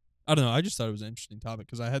I don't know. I just thought it was an interesting topic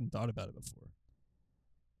because I hadn't thought about it before.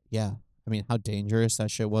 Yeah. I mean, how dangerous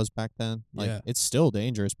that shit was back then. Like, it's still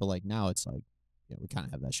dangerous, but like now it's like, we kind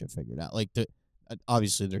of have that shit figured out. Like,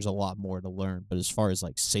 obviously there's a lot more to learn, but as far as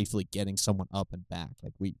like safely getting someone up and back,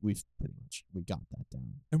 like we've pretty much got that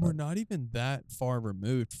down. And we're not even that far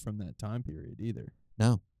removed from that time period either.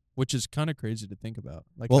 No. Which is kind of crazy to think about,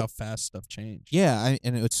 like how fast stuff changed. Yeah,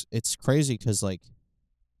 and it's crazy because like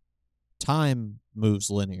time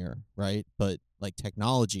moves linear, right? But like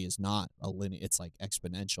technology is not a linear; it's like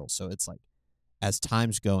exponential. So it's like as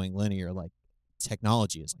time's going linear, like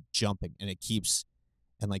technology is like jumping, and it keeps,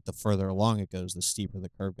 and like the further along it goes, the steeper the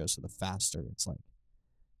curve goes, so the faster it's like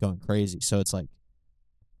going crazy. So it's like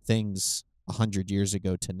things 100 years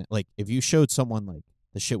ago to like if you showed someone like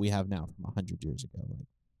the shit we have now from 100 years ago, like,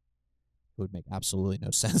 it would make absolutely no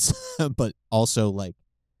sense. But also like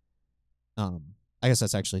I guess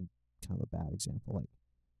that's actually kind of a bad example. Like,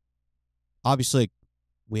 obviously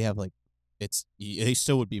we have like, they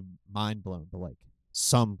still would be mind blown, but like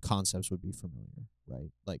some concepts would be familiar, right?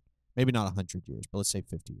 Like maybe not 100 years, but let's say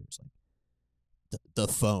 50 years. Like the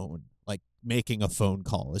phone, like making a phone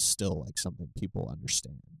call is still like something people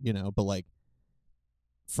understand, but like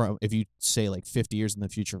from, if you say like 50 years in the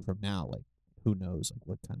future from now, like who knows like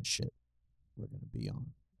what kind of shit we're going to be on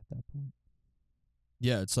at that point.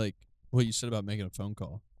 Yeah, it's like what you said about making a phone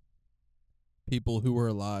call. People who were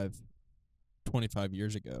alive 25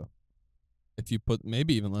 years ago, if you put,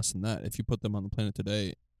 maybe even less than that, if you put them on the planet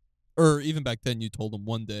today, or even back then, you told them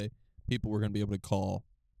one day people were going to be able to call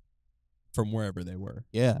from wherever they were.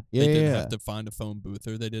 Yeah. They didn't have to find a phone booth,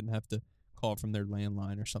 or they didn't have to call from their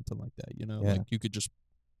landline or something like that. Like you could just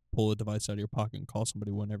pull a device out of your pocket and call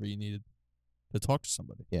somebody whenever you needed to talk to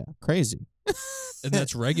somebody. Yeah, crazy. And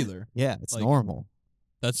that's regular. Yeah, it's like, normal.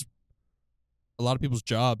 That's a lot of people's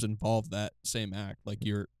jobs involve that same act. Like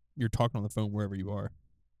you're talking on the phone wherever you are.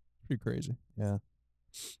 Pretty crazy. Yeah.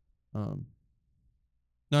 No,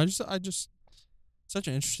 I just such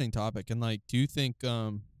an interesting topic. And like, do you think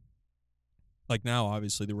like now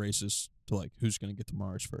obviously the race is to like who's going to get to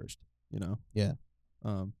Mars first, Yeah.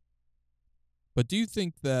 But do you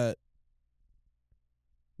think the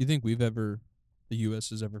U.S.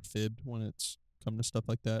 has ever fibbed when it's come to stuff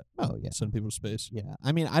like that? Oh yeah. Send people to space. Yeah.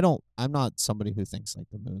 I mean, I'm not somebody who thinks like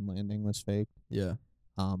the moon landing was fake. Yeah.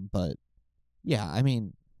 But yeah, I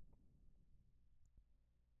mean,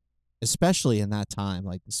 especially in that time,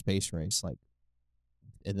 like the space race, like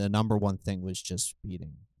the number one thing was just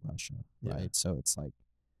beating Russia, Yeah. right? So it's like,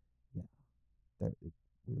 yeah,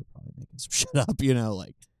 we were probably making some shit up, you know,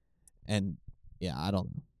 like, and yeah, I don't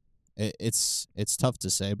know. It's tough to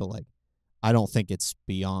say, but like, I don't think it's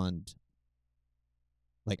beyond.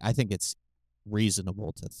 Like, I think it's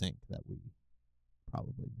reasonable to think that we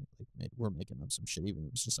probably we're making up some shit, even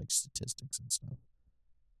if it's just like statistics and stuff.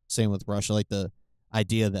 Same with Russia, like the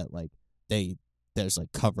idea that like there's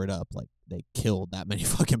like covered up, like they killed that many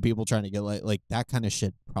fucking people trying to get like that kind of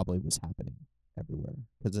shit probably was happening everywhere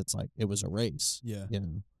because it's like it was a race. Yeah. You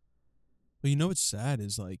know. But you know what's sad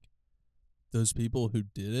is like those people who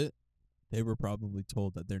did it, they were probably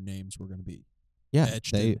told that their names were going to be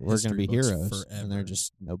etched They in were going to be history books heroes, forever, and they're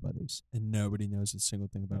just nobodies. and nobody knows a single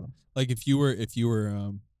thing about Yeah. it. Like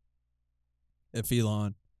if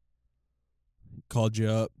Elon called you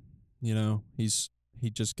up, you know, he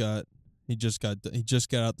just got out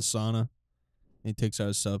the sauna, and he takes out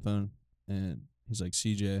his cell phone and he's like,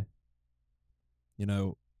 CJ, you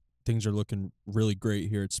know, things are looking really great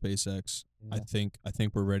here at SpaceX. Yeah. I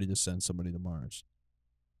think we're ready to send somebody to Mars.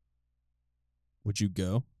 Would you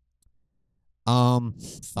go?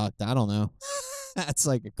 Fuck, I don't know. That's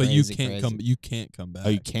like a But crazy, you can't crazy. come. You can't come back. Oh,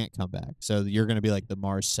 you can't come back. So you're gonna be like the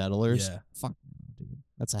Mars settlers. Yeah. Fuck, no, dude.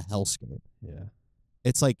 That's a hellscape. Yeah.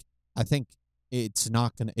 It's like I think it's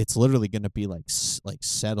not gonna. It's literally gonna be like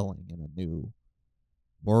settling in a new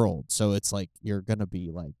world. So it's like you're gonna be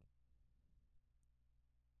like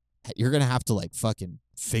you're gonna have to like fucking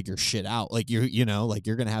figure shit out. Like you know like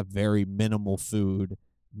you're gonna have very minimal food,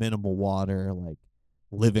 minimal water, like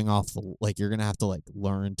living off the like you're gonna have to like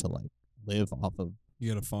learn to like live off of.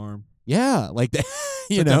 You got a farm. Yeah, like that,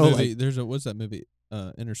 you Like know, that movie, like there's a what's that movie?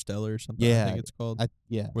 Interstellar or something. Yeah, I think it's called.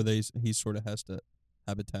 yeah, Where he sort of has to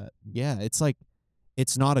habitat. yeah. It's like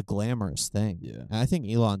it's not a glamorous thing. Yeah. And I think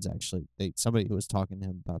Elon's actually somebody who was talking to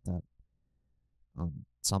him about that on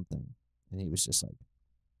something, and he was just like,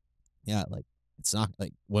 yeah, like it's not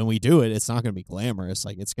like when we do it, it's not going to be glamorous.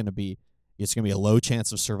 Like it's going to be a low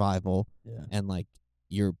chance of survival, Yeah. and like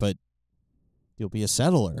but you'll be a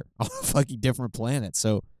settler on a fucking different planet.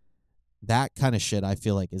 So that kind of shit, I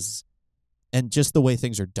feel like is. And just the way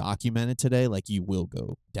things are documented today, like you will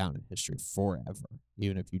go down in history forever,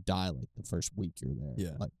 even if you die like the first week you're there.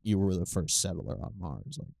 Yeah. Like you were the first settler on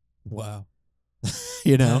Mars. Like, Wow.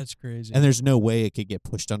 you know, That's crazy. and there's no way it could get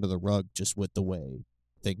pushed under the rug just with the way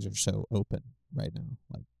things are so open right now.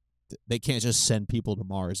 Like they can't just send people to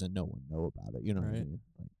Mars and no one know about it. You know what I Right. mean?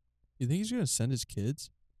 Like You think he's gonna send his kids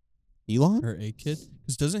Elon or a kid?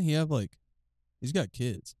 Because doesn't he have like, he's got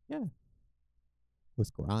kids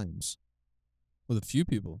with Grimes. with a few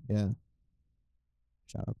people, Yeah.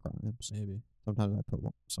 Shout out Grimes. maybe. Sometimes I put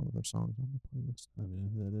some of their songs on the playlist. I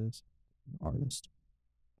mean, who that is? Artist.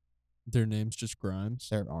 Their name's just Grimes.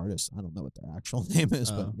 They're artists. I don't know what their actual name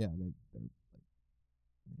is, but Oh. yeah, their like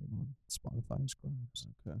name on Spotify is Grimes.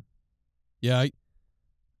 Okay. Yeah,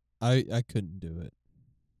 I couldn't do it.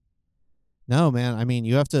 No, man. I mean,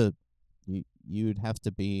 you'd have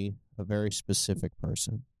to be a very specific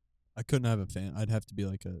person. I couldn't have a fam. I'd have to be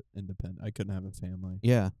like a independent. I couldn't have a family.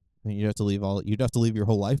 Yeah, I mean, you'd have to leave your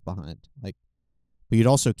whole life behind. Like, but you'd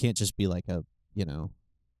also can't just be like a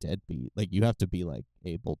deadbeat. Like, you have to be like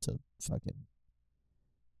able to fucking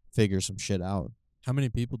figure some shit out. How many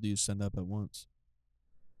people do you send up at once?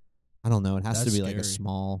 I don't know. It has to That's be like a scary.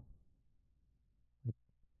 small, like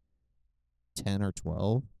 10 or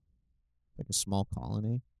 12, like a small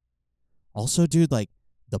colony. Also, dude, like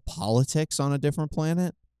the politics on a different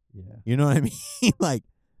planet. Yeah. You know what I mean? like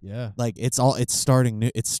Yeah. it's starting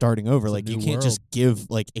new. It's starting over. It's a like you new can't just give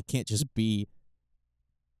like it can't just be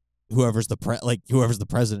whoever's the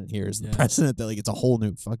president here is the Yeah. president. That like it's a whole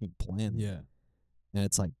new fucking planet. Yeah. And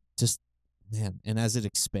it's like just man, and as it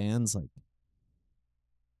expands, like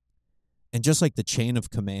and just like the chain of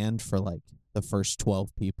command for like the first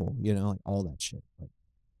 12 people, you know, like all that shit. Like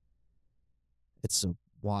it's a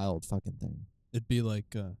wild fucking thing. It'd be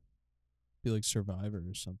like Survivor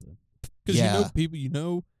or something. Because Yeah.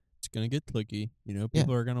 people, it's gonna get cliquey.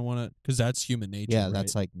 People are gonna want to, because that's human nature. Yeah, right?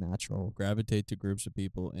 that's like natural. Gravitate to groups of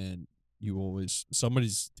people, and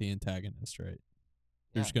somebody's the antagonist, right?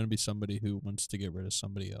 There's Yeah. gonna be somebody who wants to get rid of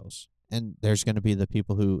somebody else. And there's going to be the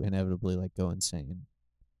people who inevitably like go insane.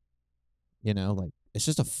 You know, like it's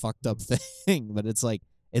just a fucked up thing, but it's like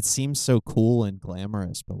it seems so cool and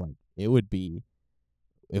glamorous, but like it would be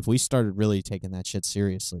if we started really taking that shit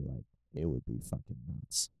seriously, like it would be fucking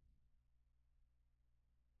nuts.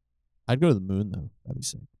 I'd go to the moon though. That'd be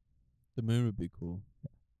sick. The moon would be cool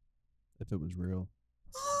if it was real.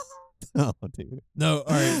 No, dude. No,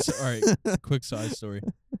 all right. Quick side story.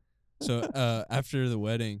 So after the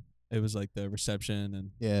wedding, it was like the reception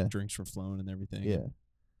and Yeah. drinks were flowing and everything. Yeah. And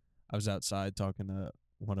I was outside talking to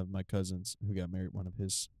one of my cousins who got married, one of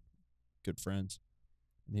his good friends,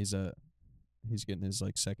 and he's getting his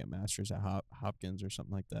like second master's at Hopkins or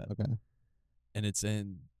something like that. Okay. And it's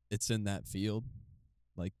in that field,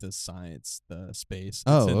 like the science, the space.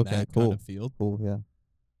 Oh, it's in okay, that cool. kind of field. Cool. Yeah.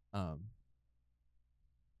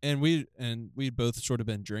 And we'd both sort of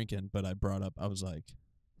been drinking, but I brought up, I was like,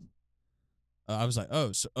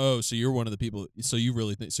 so you're one of the people, so you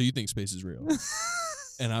really think, so you think space is real.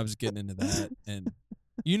 And I was getting into that, and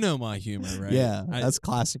you know my humor, right? Yeah, that's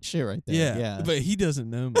classic shit right there. Yeah. But he doesn't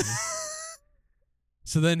know me.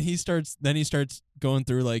 So then he starts going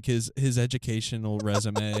through like his educational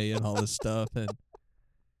resume and all this stuff, and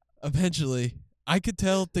eventually I could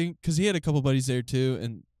tell because he had a couple buddies there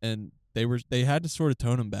too, and they had to sort of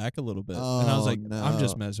tone him back a little bit. And I was like, no. I'm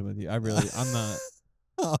just messing with you. I'm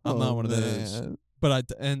not one of those. Man.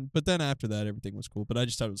 But then after that, everything was cool. But I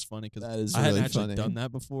just thought it was funny because That is I hadn't really actually funny. done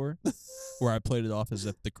that before, where I played it off as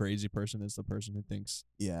if the crazy person is the person who thinks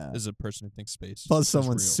Yeah. is a person who thinks space. Plus is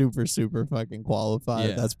someone's real. super, super fucking qualified.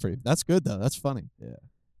 Yeah. That's good though. That's funny.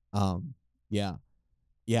 Yeah. Yeah.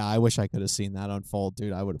 Yeah, I wish I could have seen that unfold,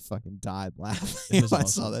 dude. I would have fucking died laughing It was if I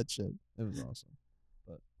saw awesome. that shit. It was awesome.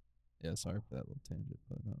 But yeah, sorry for that little tangent.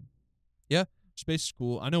 But yeah, space is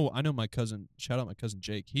cool. I know my cousin, shout out my cousin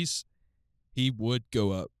Jake. He would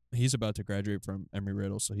go up. He's about to graduate from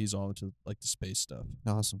Embry-Riddle, so he's all into like the space stuff.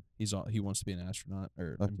 Awesome. He wants to be an astronaut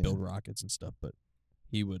or Fuck and yeah. build rockets and stuff, but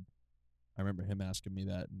I remember him asking me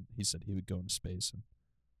that, and he said he would go into space and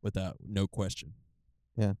without no question.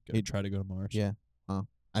 Yeah. He'd try to go to Mars. Yeah.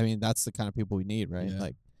 I mean, that's the kind of people we need, right? Yeah.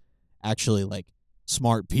 Like, actually, like,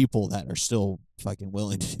 smart people that are still fucking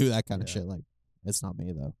willing to do that kind of Yeah. shit. Like, it's not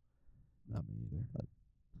me, though. Not me either. But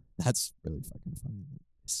that's really fucking funny.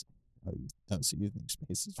 So you think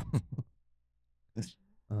space is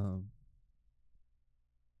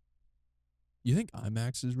You think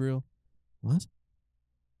IMAX is real? what?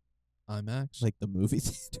 IMAX? Like the movie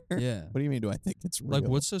theater? yeah. What do you mean? Do I think it's real? Like,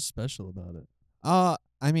 what's so special about it?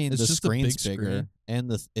 I mean, It's the just a screen's big bigger, screen.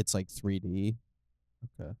 and it's like 3D,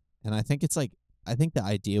 Okay. and I think the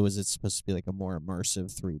idea was it's supposed to be like a more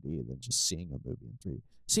immersive 3D than just seeing a movie in 3D.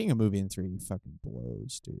 Seeing a movie in 3D fucking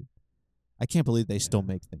blows, dude. I can't believe they still Yeah.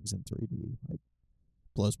 make things in 3D. Like,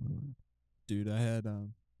 blows my mind. Dude, I had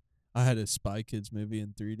a Spy Kids movie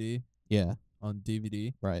in 3D Yeah, on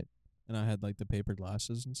DVD, right. and I had like the paper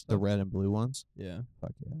glasses and The stuff. red and blue ones. Yeah.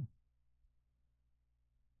 Fuck yeah.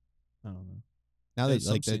 I don't know. Now Yeah, they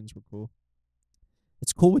some like that. scenes were cool.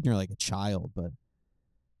 It's cool when you're like a child, but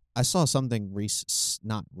I saw something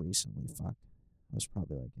not recently. Fuck, I was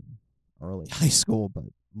probably like in early high school, but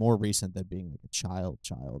more recent than being like a child,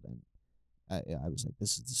 and I was like,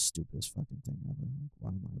 this is the stupidest fucking thing ever. Like, why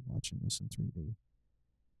am I watching this in 3D?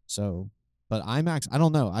 So, but IMAX, I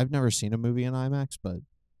don't know. I've never seen a movie in IMAX, but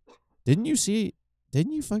didn't you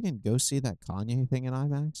fucking go see that Kanye thing in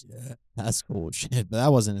IMAX? Yeah. That's cool shit. But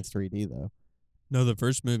that wasn't in 3D though. No, the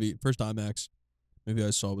first IMAX movie I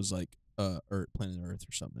saw was like Planet Earth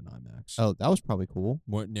or something in IMAX. Oh, that was probably cool.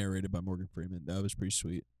 More narrated by Morgan Freeman. That was pretty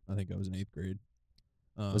sweet. I think I was in 8th grade.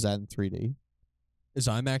 Was that in 3D? Is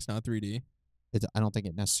IMAX not 3D? I don't think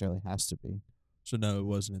it necessarily has to be. So no, it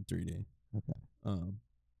wasn't in 3D. Okay.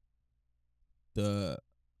 The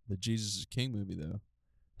Jesus is King movie though,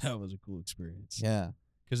 that was a cool experience. Yeah.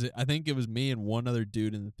 Because I think it was me and one other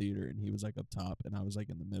dude in the theater, and he was like up top, and I was like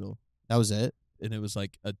in the middle. That was it? And it was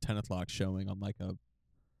like a 10 o'clock showing on like a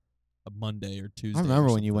Monday or Tuesday. I remember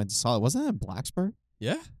or when you something. wdonc to saw it. Wasn't that in Blacksburg?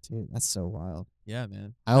 Yeah. Dude, that's so wild. Yeah,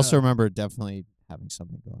 man. I also remember definitely having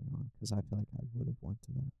something going on because I feel like I would have went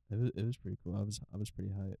to that. It was pretty cool. I was pretty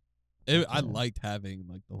hyped. I Okay. liked having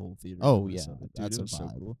like the whole theater. Oh, notice yeah, of it, dude. that's It a was so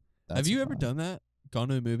vibe. cool. That's Have you a ever vibe. done that? Gone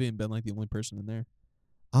to a movie and been like the only person in there?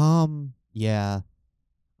 Yeah.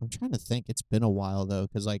 I'm trying to think. It's been a while though,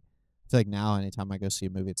 because like I feel like now anytime I go see a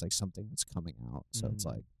movie, it's like something that's coming out. So it's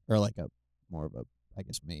like, or like a more of a, I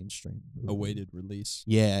guess, mainstream movie. Awaited release.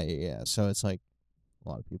 Yeah. So it's like a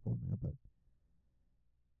lot of people in there, but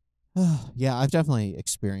yeah, I've definitely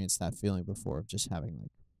experienced that feeling before of just having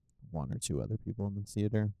like one or two other people in the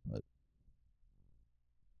theater. But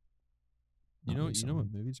You not know recently.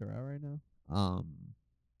 what movies are out right now?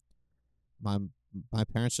 My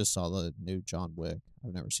parents just saw the new John Wick.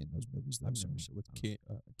 I've never seen those movies though. I've so, never seen with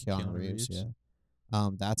Keanu Reeves. Yeah.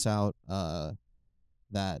 That's out.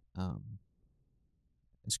 That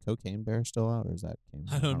Is Cocaine Bear still out, or is that came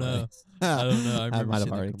I out don't already? know. I don't know. I That remember might have seeing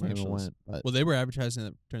the already came and commercials. went, but Well, they were advertising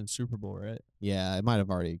it during the Super Bowl, right? yeah, it might have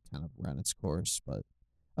already kind of run its course. But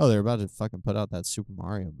they're about to fucking put out that Super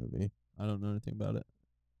Mario movie. I don't know anything about it.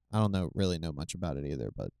 I don't really know much about it either,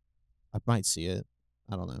 but I might see it.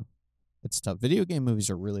 I don't know. It's tough. Video game movies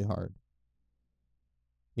are really hard.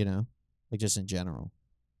 You know, like just in general,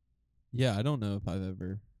 Yeah, I don't know if I've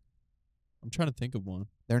ever. I'm trying to think of one.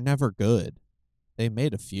 they're never good. They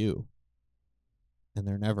made a few, and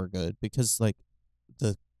they're never good because like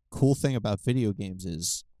the cool thing about video games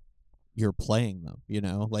is you're playing them. You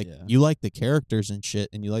know, like Yeah. you like the characters and shit,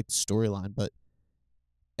 and you like the storyline, but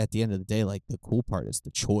at the end of the day, like the cool part is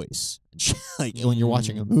the choice. Like when you're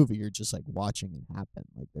watching a movie, you're just like watching it happen.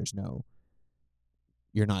 Like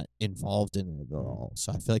you're not involved in it at all.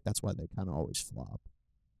 So I feel like that's why they kind of always flop.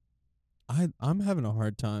 I'm having a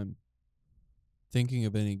hard time thinking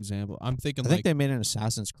of any example. I'm thinking I think they made an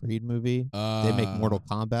Assassin's Creed movie. They make Mortal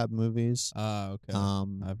Kombat movies. Okay.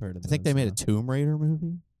 I've heard of I think they made a Tomb Raider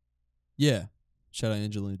movie. Yeah. Shout out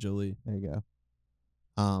Angelina Jolie. There you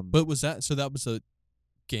go. But was that a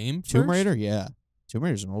game Tomb first? Raider? Yeah. Tomb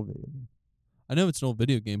Raider's an old video game. I know it's an old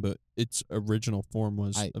video game, but its original form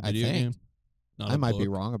was a video game. I might be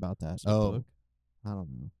wrong about that. Book. I don't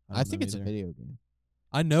know. I think it's a video game.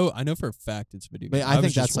 I know for a fact it's a video game. But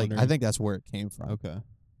I think that's where it came from. Okay.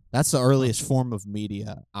 That's the earliest form of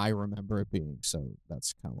media I remember it being, so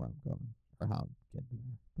that's kind of where I'm going or how I'm getting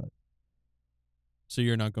there. But so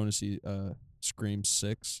you're not going to see Scream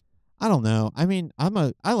 6? I don't know. I mean,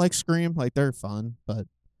 I like Scream, like they're fun, but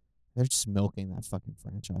they're just milking that fucking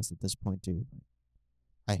franchise at this point, dude. Like,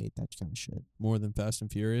 I hate that kind of shit. More than Fast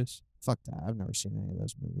and Furious? Fuck that. I've never seen any of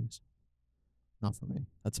those movies. Not for me.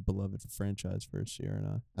 That's a beloved franchise for Sierra and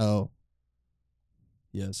I. Oh.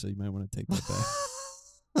 Yeah, so you might want to take that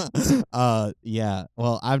back. Yeah.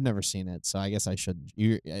 Well, I've never seen it, so I guess I shouldn't.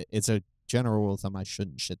 It's a general rule of thumb I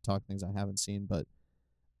shouldn't shit talk things I haven't seen, but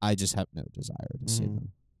I just have no desire to see them.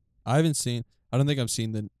 I don't think I've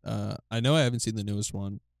seen I know I haven't seen the newest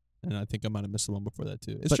one, and I think I might have missed the one before that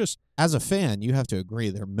too. It's just as a fan, you have to agree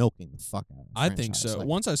they're milking the fuck out of it. I think so. Like,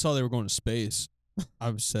 once I saw they were going to space,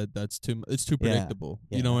 I've said it's too predictable.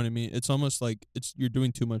 Yeah. You know what I mean? It's almost like you're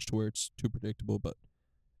doing too much to where it's too predictable, but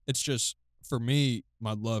it's just for me,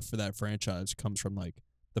 my love for that franchise comes from like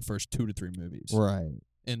the first 2 to 3 movies. Right.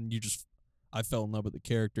 And I fell in love with the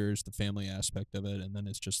characters, the family aspect of it, and then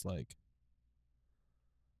it's just like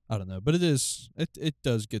I don't know, but it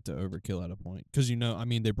does get to overkill at a point because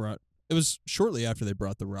it was shortly after they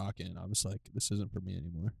brought The Rock in. I was like, this isn't for me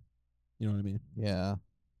anymore. You know what I mean? Yeah.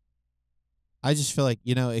 I just feel like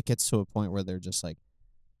it gets to a point where they're just like,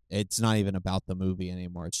 it's not even about the movie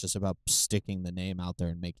anymore. It's just about sticking the name out there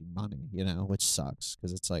and making money. Which sucks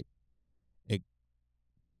because it's like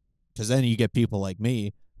because then you get people like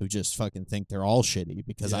me who just fucking think they're all shitty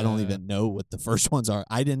because I don't even know what the first ones are.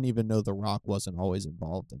 I didn't even know The Rock wasn't always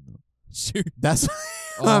involved in them. That's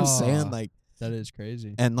what I'm saying. Like that is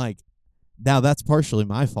crazy. And like now that's partially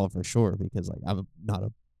my fault for sure because like I'm not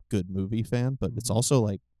a good movie fan, but it's also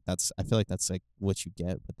like I feel like that's like what you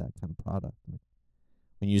get with that kind of product. Like,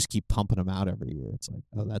 when you just keep pumping them out every year, it's like,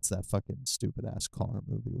 oh, that's that fucking stupid ass car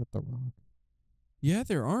movie with The Rock. Yeah,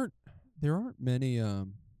 there aren't many.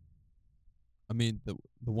 I mean, the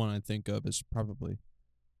one I think of is probably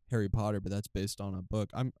Harry Potter, but that's based on a book.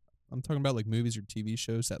 I'm talking about like movies or TV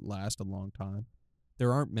shows that last a long time.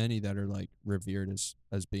 There aren't many that are like revered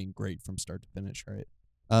as being great from start to finish, right?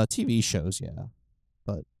 TV shows, yeah,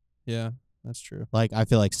 but yeah, that's true. Like I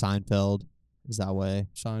feel like Seinfeld is that way.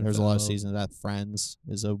 Seinfeld. There's a lot of seasons of that. Friends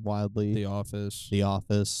is a wildly The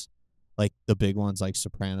Office. Like the big ones like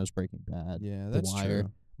Sopranos, Breaking Bad. Yeah, The that's Wire.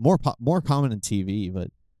 true. More common in TV, but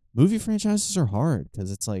movie franchises are hard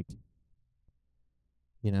because it's like,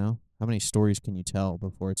 how many stories can you tell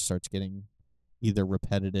before it starts getting either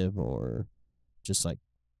repetitive or just like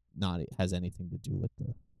not has anything to do with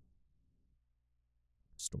the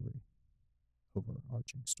story,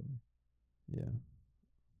 overarching story. Yeah.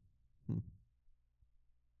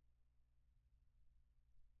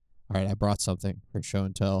 All right, I brought something for show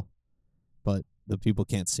and tell, but the people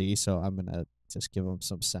can't see, so I'm gonna just give them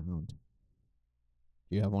some sound.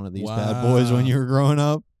 Do you have one of these bad boys when you were growing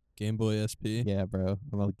up? Game Boy SP. Yeah, bro.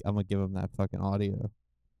 I'm gonna give them that fucking audio.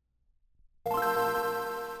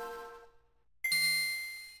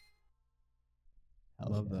 I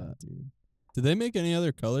love that, dude. Did they make any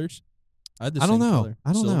other colors? I had the I don't same know. color.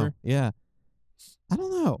 I don't Silver? know. Yeah, I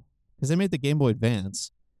don't know because they made the Game Boy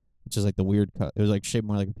Advance, which is like the weird cut. It was like shaped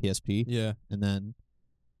more like a PSP. Yeah. And then,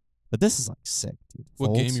 but this is like sick, dude. What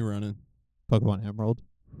Folds. game you running? Pokemon Emerald.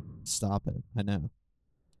 Stop it. I know.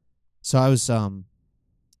 So I was at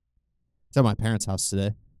my parents' house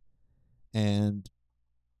today, and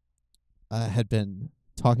I had been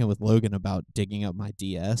talking with Logan about digging up my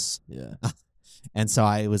DS. Yeah. And so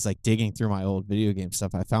I was like digging through my old video game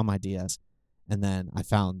stuff. I found my DS, and then I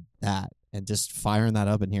found that, and just firing that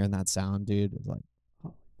up and hearing that sound, dude, was like,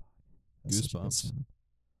 oh, that's such a good Goosebumps. sound.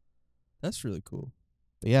 That's really cool.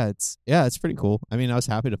 But it's pretty cool. I mean, I was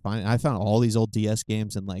happy to find it. I found all these old DS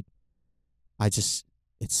games, and like, it's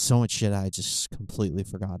so much shit I just completely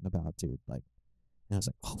forgotten about, dude. Like, and I was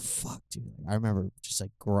like, oh fuck, dude. Like, I remember just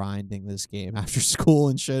like grinding this game after school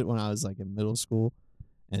and shit when I was like in middle school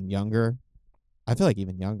and younger. I feel like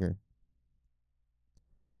even younger.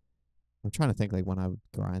 I'm trying to think like when I would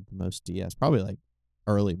grind the most DS. Probably like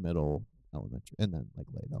early, middle, elementary, and then like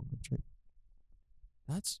late elementary.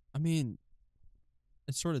 I mean,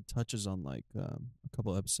 it sort of touches on like a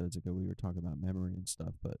couple episodes ago we were talking about memory and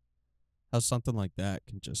stuff, but how something like that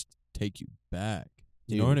can just take you back.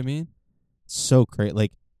 You know what I Dude. mean? So great.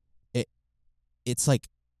 Like it it's like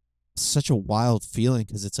such a wild feeling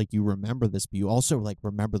because it's like you remember this, but you also like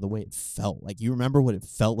remember the way it felt. Like you remember what it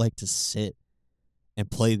felt like to sit and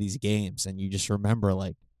play these games, and you just remember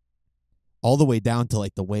like all the way down to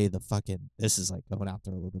like the way the fucking this is like going out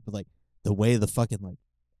there a little bit, but like the way the fucking like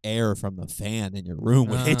air from the fan in your room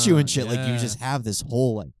would hit you and shit. Like you Yeah. just have this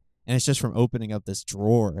whole like, and it's just from opening up this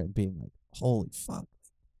drawer and being like, holy fuck,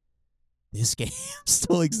 this game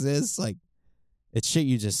still exists. Like it's shit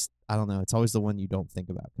you just I don't know. It's always the one you don't think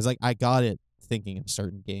about because like I got it thinking of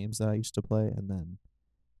certain games that I used to play, and then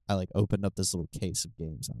I like opened up this little case of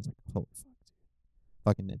games. I was like, holy fuck, dude.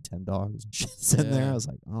 Fucking Nintendogs and shit's in there. I Yeah. was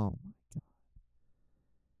like, oh my god.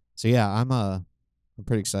 So yeah, I'm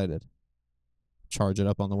pretty excited. Charge it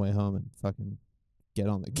up on the way home and fucking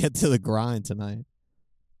get to the grind tonight.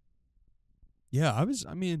 Yeah,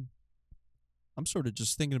 I mean, I'm sort of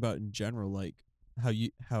just thinking about in general, like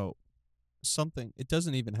how something, it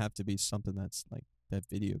doesn't even have to be something that's like that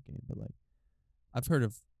video game, but like I've heard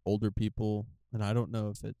of older people, and I don't know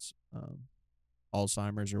if it's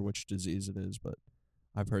Alzheimer's or which disease it is, but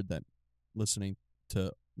I've heard that listening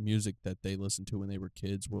to music that they listened to when they were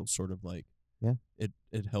kids will sort of like Yeah.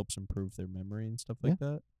 it helps improve their memory and stuff Yeah. like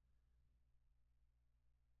that.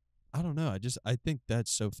 I don't know. I think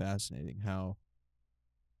that's so fascinating how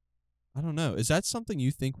I don't know. Is that something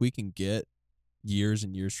you think we can get years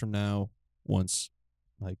and years from now once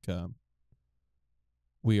like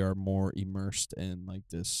we are more immersed in like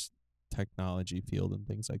this technology field and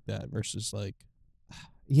things like that versus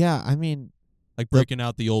Yeah, I mean like the breaking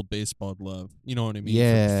out the old baseball glove, you know what I mean,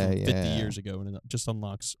 yeah, from 50 yeah. years ago, and it just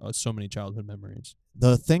unlocks so many childhood memories.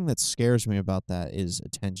 The thing that scares me about that is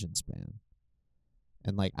attention span.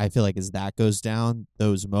 And like I feel like as that goes down,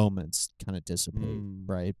 those moments kind of dissipate,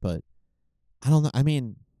 right? But I don't know. I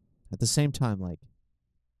mean, at the same time, like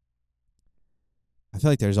I feel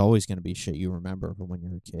like there's always going to be shit you remember from when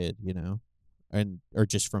you're a kid, you know, and or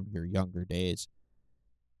just from your younger days.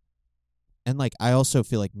 And like I also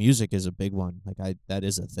feel like music is a big one. Like that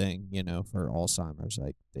is a thing, you know, for Alzheimer's.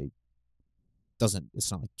 Like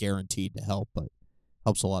it's not like guaranteed to help, but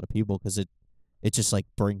helps a lot of people because it just like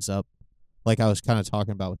brings up like I was kind of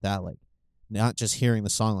talking about with that, like not just hearing the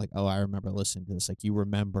song, like, oh, I remember listening to this. Like you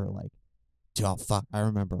remember like, oh fuck, I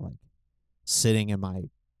remember like sitting in my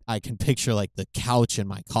I can picture like the couch in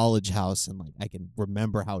my college house, and like I can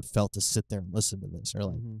remember how it felt to sit there and listen to this. Or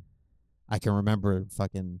like I can remember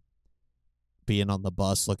fucking being on the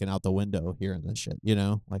bus looking out the window hearing this shit, you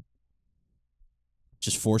know? Like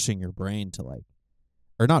just forcing your brain to like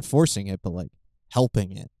or not forcing it, but like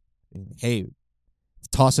helping it. Being like, hey,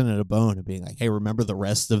 tossing it a bone and being like, hey, remember the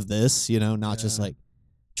rest of this, you know, not just like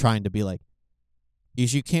trying to be like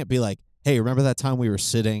you can't be like, hey, remember that time we were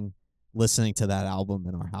sitting listening to that album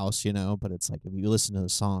in our house, you know? But it's like if you listen to the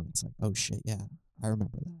song, it's like, oh shit, yeah, I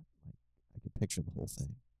remember that. Like I could picture the whole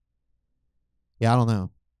thing. Yeah, I don't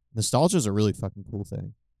know. Nostalgia is a really fucking cool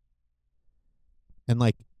thing. And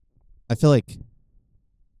like I feel like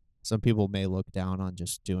some people may look down on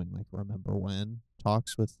just doing like remember when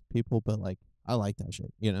talks with people, but like I like that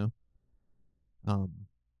shit, you know? Um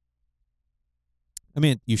I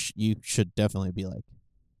mean, you should definitely be like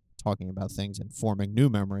talking about things and forming new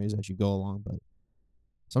memories as you go along, but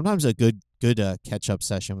sometimes a good catch up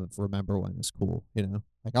session with remember when is cool, you know?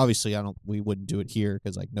 Like obviously we wouldn't do it here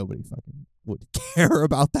cuz like nobody fucking would care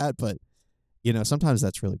about that, but you know, sometimes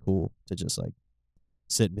that's really cool to just like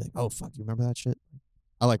sit and be like, "Oh fuck, you remember that shit?"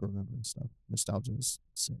 I like remembering stuff. Nostalgia is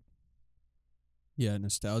sick. Yeah,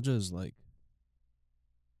 nostalgia is like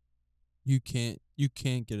you can't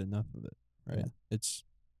get enough of it, right? Yeah.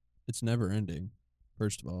 It's never ending.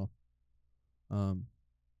 First of all, um,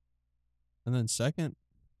 And then second,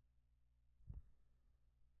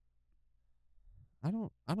 I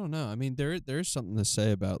don't know. I mean, there's something to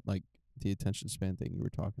say about like the attention span thing you were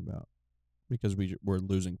talking about, because we're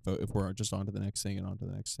losing if we're just on to the next thing and on to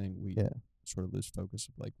the next thing, we Yeah. sort of lose focus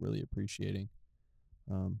of like really appreciating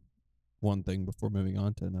um one thing before moving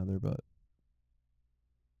on to another. But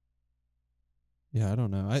yeah, I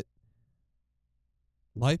don't know. I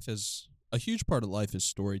life is a huge part of life is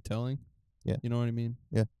storytelling. Yeah. You know what I mean?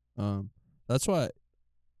 Yeah. That's why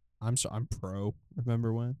I'm pro.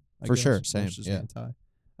 Remember when? I For guess, sure, same, versus yeah. anti.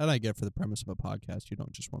 And I get for the premise of a podcast, you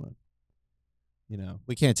don't just want to,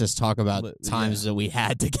 We can't just talk about times that we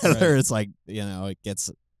had together. Right. It's like, it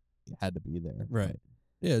had to be there. right.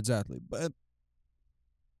 Yeah, exactly. But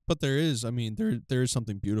there is, I mean, there is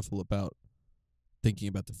something beautiful about thinking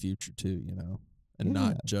about the future too, and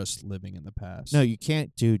not Yeah. just living in the past. No, you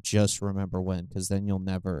can't do just remember when, because then you'll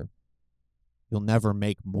never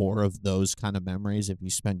make more of those kind of memories if you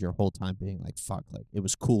spend your whole time being like, fuck, like it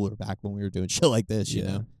was cooler back when we were doing shit like this,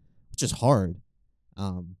 Yeah. which is hard.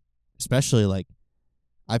 Especially like,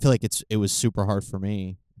 I feel like it was super hard for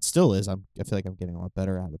me. It still is. I feel like I'm getting a lot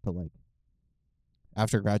better at it, but like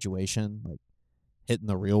after graduation, like hitting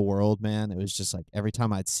the real world, man, it was just like every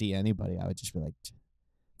time I'd see anybody, I would just be like,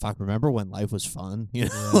 fuck, remember when life was fun? Yeah.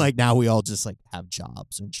 Like now we all just like have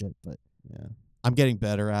jobs and shit, but Yeah. I'm getting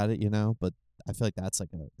better at it, but I feel like that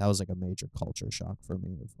was like a major culture shock for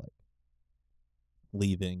me of like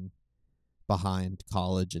leaving behind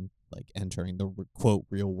college and like entering the quote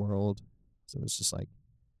real world. So it's just like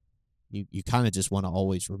you kind of just want to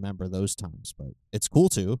always remember those times, but it's cool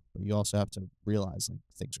too. But you also have to realize like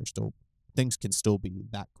things can still be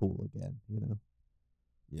that cool again,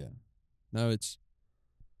 Yeah. No,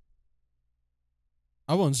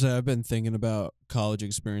 I won't say I've been thinking about college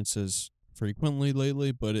experiences frequently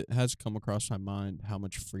lately, but it has come across my mind how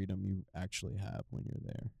much freedom you actually have when you're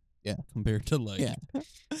there. Yeah. Compared to like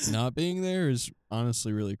not being there is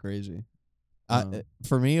honestly really crazy.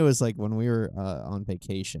 For me, it was like when we were on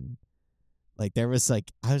vacation. Like there was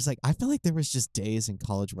like I was like I feel like there was just days in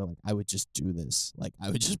college where like I would just do this. Like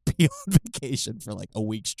I would just be on vacation for like a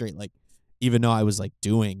week straight. Like even though I was like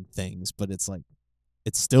doing things, but it's like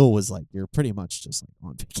it still was like you're pretty much just like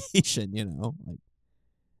on vacation, Like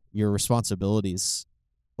your responsibilities,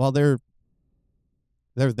 well, they're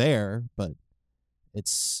there, but it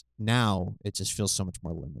just feels so much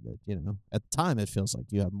more limited, At the time, it feels like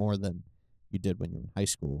you have more than you did when you were in high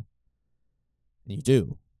school, and you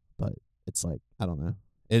do, but it's like I don't know.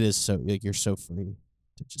 It is so like you're so free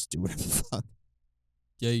to just do whatever the fuck.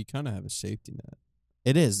 Yeah, you kind of have a safety net.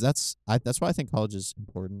 It is. That's why I think college is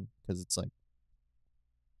important, because it's like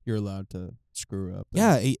you're allowed to screw up.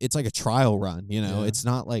 Yeah, it's like a trial run. Yeah. It's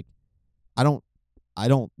not like I don't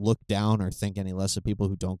look down or think any less of people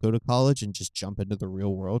who don't go to college and just jump into the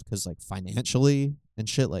real world, because like financially and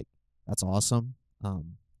shit, like that's awesome.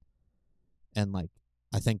 And like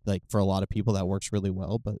I think like for a lot of people that works really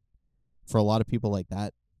well, but for a lot of people like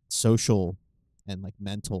that social and like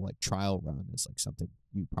mental like trial run is like something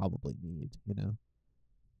you probably need,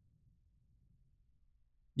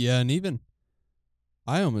 Yeah, and even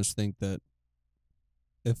I almost think that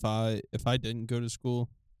if I didn't go to school,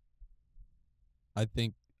 I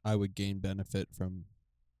think I would gain benefit from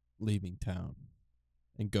leaving town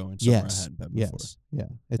and going somewhere I hadn't been before. Yeah.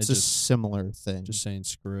 It's a similar thing. Just saying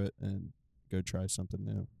screw it and go try something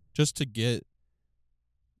new. Just to get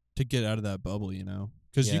out of that bubble,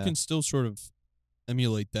 because you can still sort of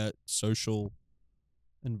emulate that social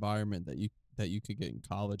environment that you could get in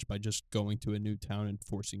college by just going to a new town and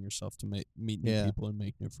forcing yourself to meet new people and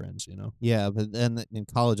make new friends, Yeah, but then in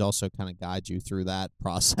college also kind of guides you through that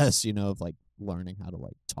process, of like learning how to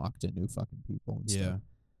like talk to new fucking people and stuff.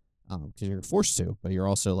 Because you're forced to, but you're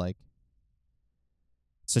also like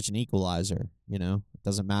such an equalizer, It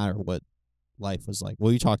doesn't matter what life was like.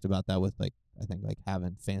 Well, you talked about that with like I think like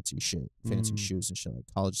having fancy shoes and shit. Like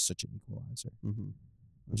college is such an equalizer,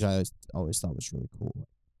 which I always thought was really cool. Like,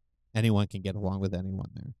 anyone can get along with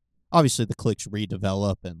anyone there. Obviously, the cliques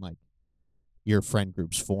redevelop and like your friend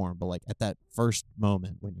groups form, but like at that first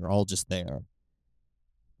moment when you're all just there,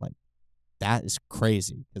 like that is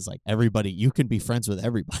crazy, because like everybody, you can be friends with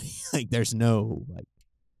everybody. Like there's no like,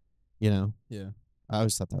 Yeah. I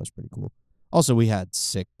always thought that was pretty cool. Also, we had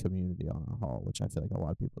sick community on our hall, which I feel like a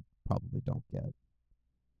lot of people probably don't get.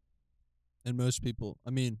 And most people, I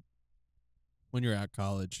mean, when you're at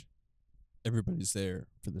college, everybody's there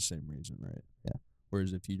for the same reason, right? Yeah.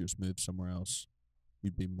 Whereas if you just moved somewhere else,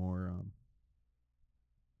 you'd be more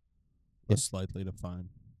less likely to find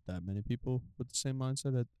that many people with the same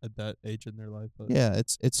mindset at that age in their life. But yeah,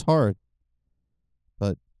 it's hard.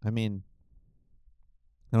 But I mean,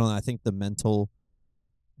 I don't know. I think the mental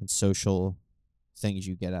and social things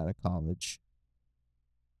you get out of college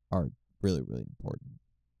are really, really important.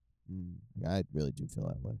 Like, I really do feel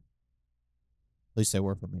that way. At least they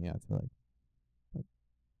were for me, I feel like. But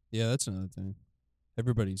Yeah, that's another thing.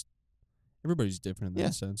 Everybody's different in yeah.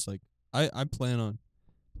 that sense. Like I plan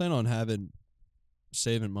on having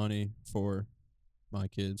saving money for my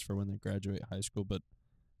kids for when they graduate high school, but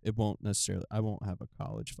it won't necessarily. I won't have a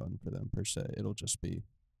college fund for them per se. It'll just be,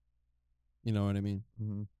 you know what I mean.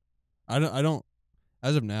 Mm-hmm. I don't.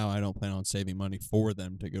 As of now, I don't plan on saving money for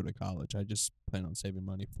them to go to college. I just plan on saving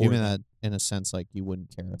money for You mean them. that in a sense, like you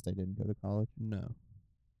wouldn't care if they didn't go to college? No,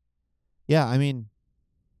 Yeah, I mean,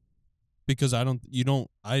 because I don't. You don't.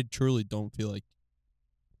 I truly don't feel like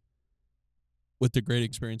with the great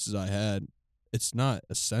experiences I had, it's not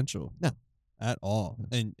essential. No. At all.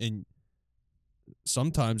 No. And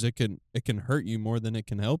sometimes it can hurt you more than it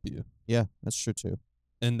can help you. Yeah, that's true too.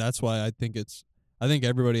 And that's why I think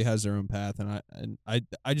everybody has their own path, and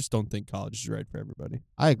I just don't think college is right for everybody.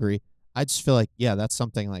 I agree. I just feel like, yeah, that's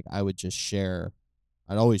something like I would just share.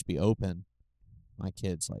 I'd always be open, my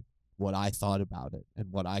kids, like what I thought about it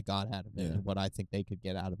and what I got out of it and what I think they could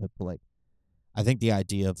get out of it. But like, I think the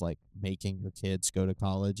idea of like making your kids go to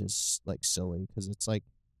college is like silly because it's like,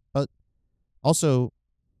 but also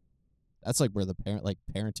that's like where the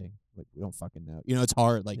parenting, like we don't fucking know. You know, it's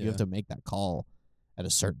hard. Like you have to make that call at a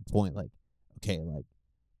certain point. Like, okay, like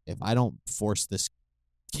if I don't force this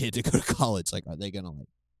kid to go to college, like are they gonna like,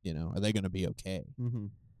 you know, are they gonna be okay? Mm-hmm.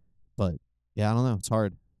 But yeah, I don't know. It's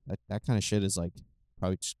hard. That kind of shit is like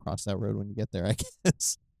probably just cross that road when you get there, I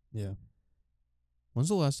guess. Yeah. When's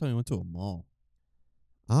the last time you went to a mall?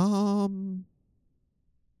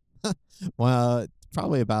 Well,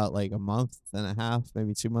 probably about like a month and a half,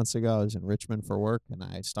 maybe 2 months ago. I was in Richmond for work, and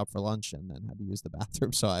I stopped for lunch and then had to use the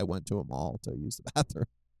bathroom, so I went to a mall to use the bathroom.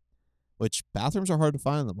 Which bathrooms are hard to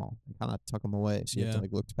find in the mall. They kind of tuck them away, so you have to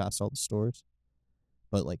like look past all the stores.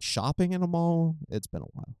 But like shopping in a mall, it's been a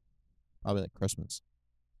while. Probably like Christmas.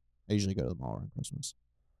 I usually go to the mall around Christmas.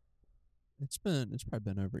 It's probably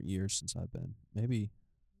been over a year since I've been. Maybe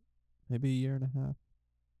a year and a half.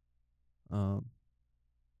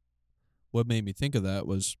 What made me think of that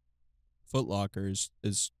was Foot Locker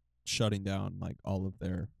is shutting down like all of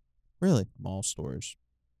their Really? mall stores.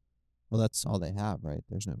 Well, that's all they have, right?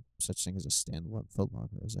 There's no such thing as a standalone Foot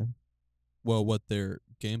Locker, is there? Well, what their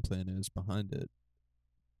game plan is behind it,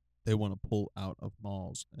 they want to pull out of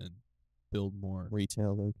malls and build more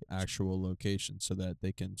Retail locations. actual locations so that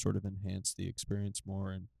they can sort of enhance the experience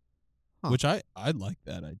more, and Huh. which I like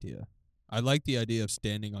that idea. I like the idea of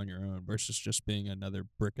standing on your own versus just being another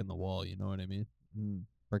brick in the wall. You know what I mean?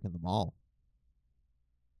 Brick in the mall.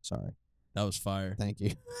 Sorry. That was fire. Thank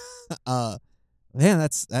you. Man,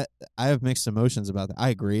 that. I have mixed emotions about that. I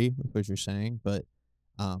agree with what you're saying, but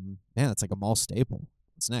man, it's like a mall staple.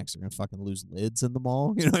 What's next? They're gonna fucking lose lids in the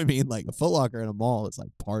mall. You know what I mean? Like a Foot Locker in a mall is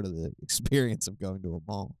like part of the experience of going to a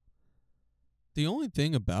mall. The only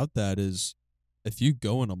thing about that is, if you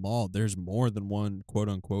go in a mall, there's more than one quote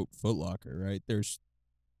unquote Foot Locker, right? There's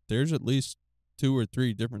at least 2 or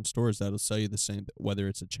 3 different stores that'll sell you the same, whether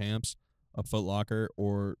it's a Champs, a Foot Locker,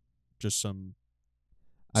 or just some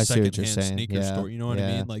I see what you're secondhand saying. sneaker Yeah, store. You know what I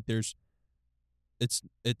yeah. mean? Like it's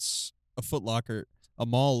a Foot Locker. A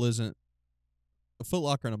mall isn't a Foot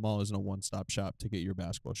Locker in a mall isn't a one-stop shop to get your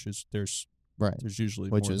basketball shoes. There's usually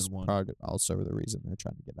which more is than one. probably also the reason they're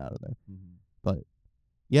trying to get out of there. Mm-hmm. But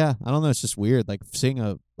yeah, I don't know. It's just weird. Like seeing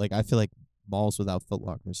I feel like malls without Foot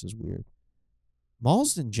Lockers is weird.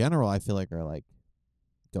 Malls in general, I feel like are like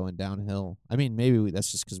going downhill. I mean, maybe that's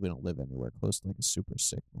just because we don't live anywhere close to like a super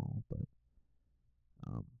sick mall, but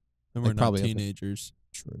And like we're not probably teenagers.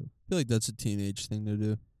 true. I feel like that's a teenage thing to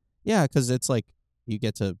do. Yeah, because it's like you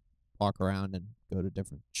get to walk around and go to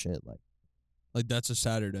different shit. Like that's a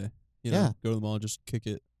Saturday. You Yeah. know, go to the mall, just kick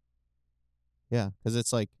it. Yeah, because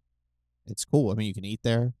it's like it's cool. I mean, you can eat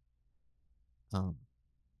there.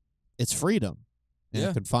 It's freedom. And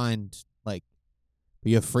Yeah. confined, like,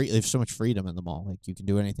 but you have so much freedom in the mall. Like, you can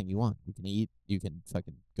do anything you want. You can eat. You can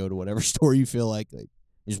fucking go to whatever store you feel like. Like,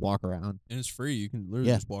 you just walk around. And it's free. You can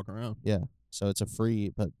literally just walk around. Yeah. So it's a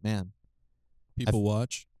free, but man, People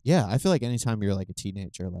watch. yeah, I feel like anytime you're like a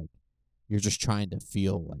teenager, like you're just trying to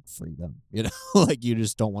feel like freedom, you know, like you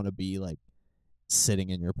just don't want to be like sitting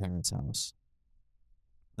in your parents' house.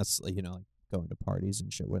 That's like, you know, like going to parties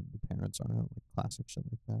and shit when the parents aren't, like classic shit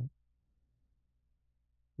like that.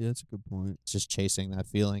 Yeah, that's a good point. It's just chasing that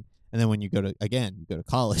feeling. And then when you go to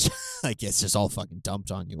college, like it's just all fucking dumped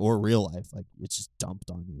on you, or real life, like it's just dumped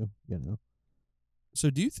on you, you know? So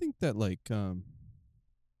do you think that like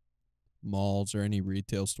malls or any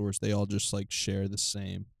retail stores, they all just like share the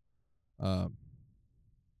same um,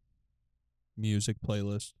 music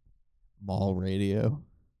playlist. Mall radio.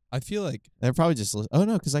 I feel like They're probably just oh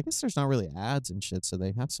no, because I guess there's not really ads and shit, so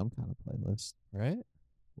they have some kind of playlist. right,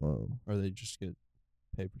 Whoa. or they just get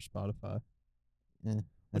paid for Spotify. Yeah.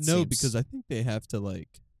 But no, because I think they have to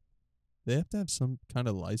have some kind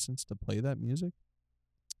of license to play that music.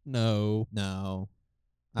 No, no,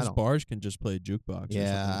 I because don't. bars can just play a jukebox. Yeah, or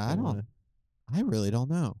something if I they don't. wanna. I really don't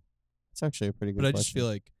know. It's actually a pretty good But I question. just feel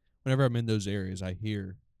like whenever I'm in those areas, I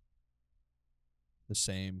hear the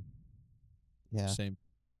same yeah, same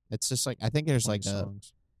it's just like I think there's 20 like a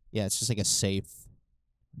songs. it's just like a safe.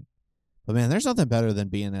 But man, there's nothing better than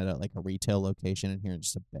being at like a retail location and hearing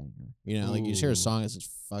just a banger. You know, like you just hear a Ooh. song that's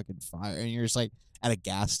just fucking fire, and you're just like at a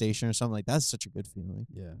gas station or something. Like that's such a good feeling,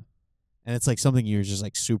 Yeah. and it's like something you're just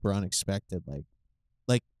like super unexpected. Like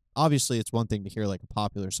obviously it's one thing to hear like a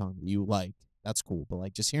popular song that you like. That's cool, but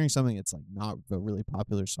like just hearing something that's like not a really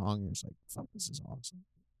popular song, you're just like, fuck, this is awesome.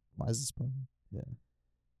 Why is this playing? Yeah.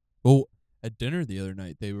 Well, at dinner the other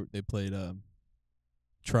night, they played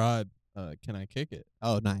Tribe. Can I kick it?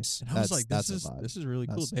 Oh, nice. And I was like, that's this a vibe. is really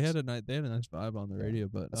cool. That's They had nice. a nice vibe on the Yeah, radio,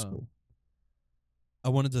 but That's cool. I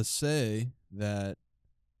wanted to say that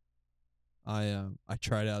I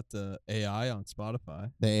tried out the AI on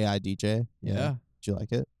Spotify. The AI DJ. Yeah, Did you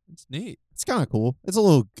like it? it's neat. It's kind of cool. It's a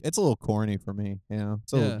little corny for me. You know,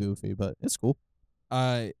 it's a little Yeah. goofy, but it's cool.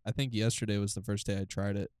 I think yesterday was the first day I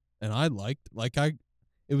tried it, and I liked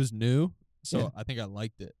it was new, so Yeah. I think I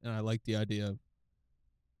liked it, and I liked the idea of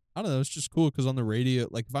I don't know, it's just cool because on the radio,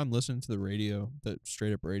 like if I'm listening to the radio, the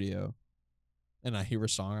straight up radio, and I hear a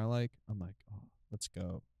song I like, I'm like, oh, let's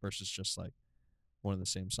go. Versus just like one of the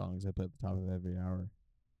same songs I play at the top of every hour.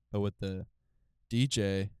 But with the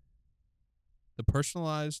DJ, the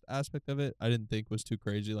personalized aspect of it, I didn't think was too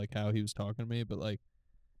crazy, like how he was talking to me. But like,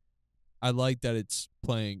 I like that it's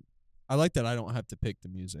playing. I like that I don't have to pick the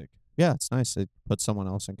music. Yeah, it's nice. It puts someone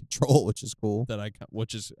else in control, which is cool.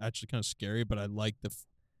 Which is actually kind of scary. But I like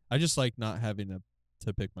I just like not having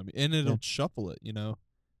to pick my and it'll shuffle it. You know,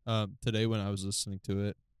 today when I was listening to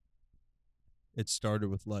it, it started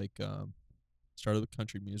with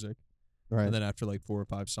country music, Right. and then after like 4 or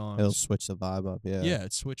 5 songs, It'll switch the vibe up. Yeah. yeah,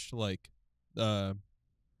 it switched to like the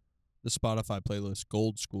Spotify playlist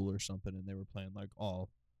Gold School or something, and they were playing like all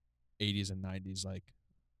 80s and 90s like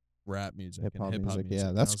rap music Hip-hop and hip hop music, music. yeah,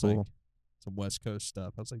 And that's I was cool. Like, some West Coast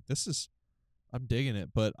stuff. I was like, I'm digging it,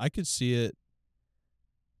 but I could see it.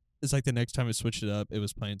 It's like the next time it switched it up, it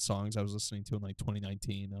was playing songs I was listening to in like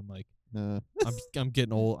 2019. I'm like, I'm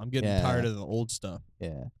getting old. I'm getting tired of the old stuff.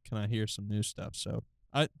 Yeah. Can I hear some new stuff? So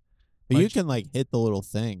But you can like hit the little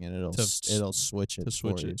thing and it'll To switch it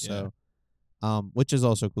switch for you. it, So, which is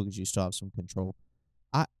also cool because you still have some control.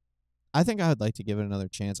 I think I would like to give it another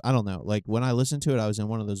chance. I don't know. Like when I listened to it, I was in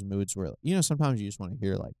one of those moods where sometimes you just want to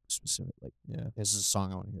hear like specific, like this is a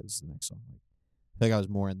song I want to hear. This is the next song. Like I think I was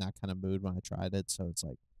more in that kind of mood when I tried it. So it's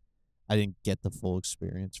like I didn't get the full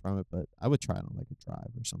experience from it, but I would try it on like a drive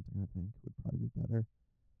or something. I think would probably be better.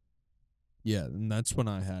 Yeah, and that's when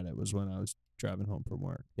I had it. Was when I was driving home from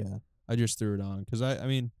work. Yeah. I just threw it on because I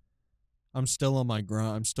mean, I'm still on my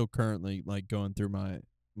grind. I'm still currently like going through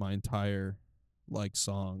my entire like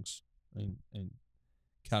songs and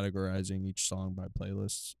categorizing each song by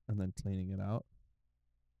playlists and then cleaning it out.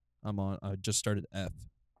 I just started F.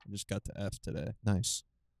 I just got to F today. Nice.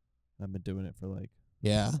 I've been doing it for like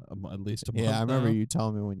at least a month. Yeah, I remember now. you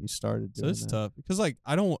telling me when you started doing So it's that. tough because like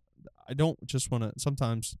I don't just want to.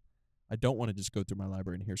 Sometimes I don't want to just go through my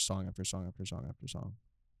library and hear song after song after song after song,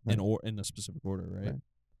 Right. in a specific order, right? Right.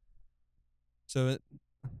 So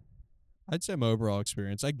I'd say my overall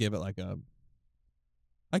experience, I'd give it like a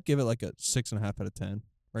 6.5 out of 10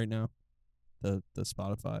 right now. The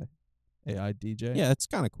Spotify AI DJ. Yeah, it's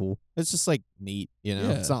kind of cool. It's just like neat,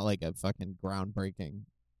 Yeah. It's not like a fucking groundbreaking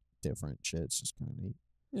different shit. It's just kind of neat.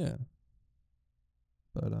 Yeah.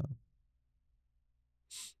 But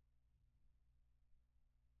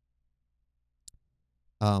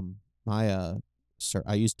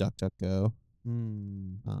I use DuckDuckGo.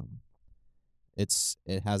 hmm.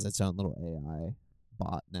 It has its own little AI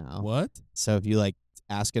bot now. What? So if you like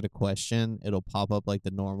ask it a question, it'll pop up like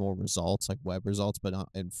the normal results, like web results, but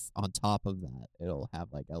on top of that, it'll have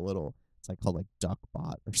like a little, it's like called like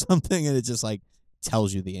DuckBot or something, and it just like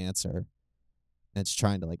tells you the answer. And it's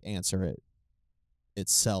trying to like answer it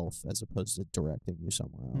itself as opposed to directing you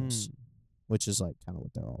somewhere else, which is like kind of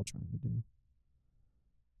what they're all trying to do.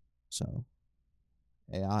 So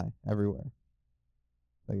AI everywhere.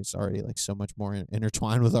 Like it's already like so much more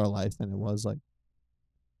intertwined with our life than it was like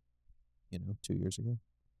 2 years ago.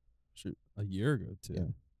 shoot, a year ago too. Yeah.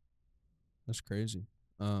 That's crazy.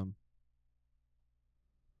 I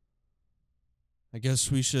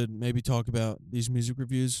guess we should maybe talk about these music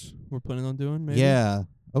reviews we're planning on doing. Maybe. Yeah.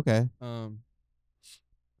 Okay.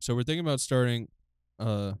 So we're thinking about starting.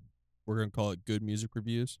 We're gonna call it Good Music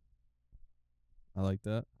Reviews. I like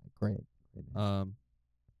that. Great.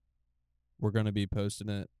 We're gonna be posting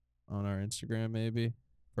it on our Instagram maybe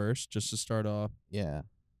first, just to start off, Yeah.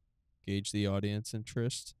 gauge the audience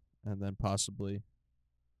interest, and then possibly,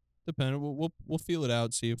 depending, we'll feel it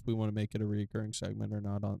out, see if we want to make it a recurring segment or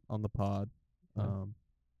not on the pod. Yeah.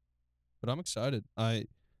 But I'm excited.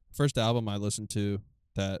 First album I listened to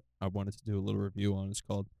that I wanted to do a little review on is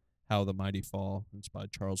called How the Mighty Fall. It's by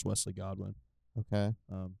Charles Wesley Godwin. Okay.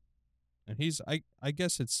 And he's I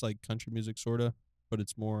guess it's like country music sorta, but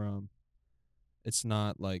it's more it's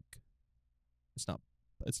not like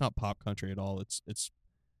it's not pop country at all. It's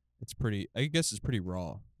pretty, I guess it's pretty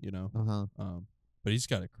raw, you know. But he's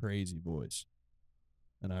got a crazy voice,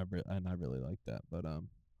 and I really like that. But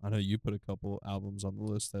I know you put a couple albums on the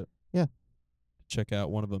list that Yeah. check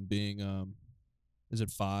out. One of them being is it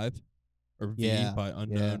 5 or V Yeah. by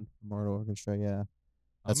Unknown? Yeah. Immortal Orchestra. Yeah.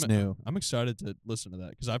 That's I'm, new. I'm excited to listen to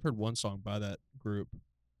that because I've heard one song by that group,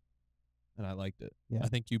 and I liked it. Yeah. I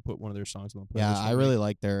think you put one of their songs on the playlist. Yeah, I really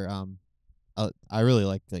like their I really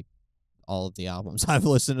like all of the albums I've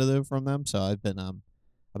listened to them from them. So I've been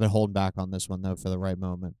holding back on this one though for the right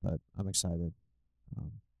moment, but I'm excited.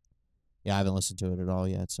 Yeah, I haven't listened to it at all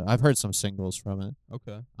yet. So I've heard some singles from it.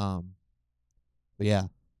 Okay. But yeah,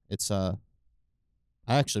 it's I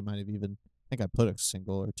actually might have even I think I put a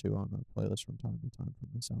single or two on the playlist from time to time from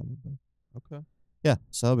this album. But Okay. yeah,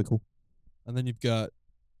 so that'll be cool. And then you've got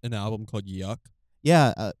an album called Yuck.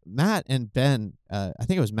 Yeah, Matt and Ben, I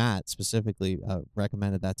think it was Matt specifically,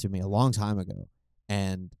 recommended that to me a long time ago,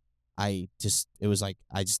 and it was like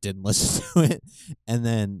I just didn't listen to it, and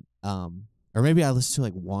then or maybe I listened to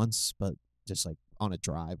it like once, but just like on a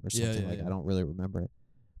drive or something. I don't really remember it.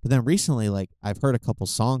 But then recently, like I've heard a couple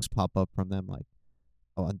songs pop up from them, like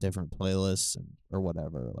on different playlists or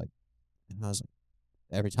whatever, like, and I was like,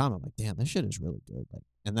 every time I'm like, damn, this shit is really good. Like,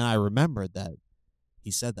 and then I remembered that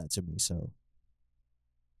he said that to me, so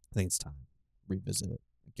I think it's time to revisit it,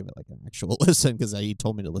 give it like an actual listen, because he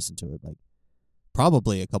told me to listen to it like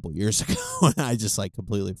probably a couple years ago, and I just like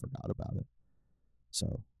completely forgot about it.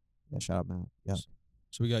 So yeah, shout out Matt. Yeah.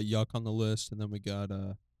 So we got Yuck on the list, and then we got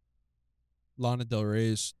Lana Del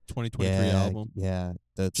Rey's 2023 album. Yeah,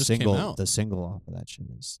 the just single, came out. the single off of that shit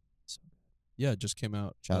is so good. Yeah, it just came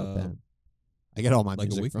out. Shout out Ben. I get all my like a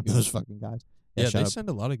music week from ago. those fucking guys. Yeah, shout they out, send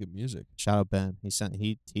a lot of good music. shout out Ben.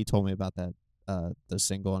 He told me about that the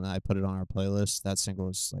single, and I put it on our playlist. That single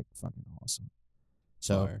is like fucking awesome.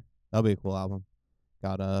 So Fire. that'll be a cool album.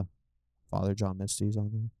 Got Father John Misty's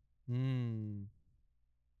on there.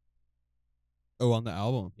 Oh, on the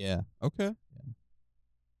album. Yeah. Okay. Yeah.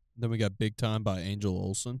 Then we got Big Time by Angel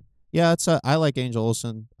Olsen. Yeah, I like Angel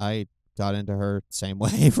Olsen. I got into her same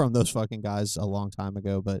way from those fucking guys a long time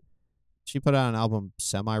ago, but she put out an album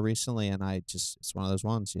semi recently, and it's one of those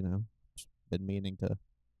ones, you know, been meaning to.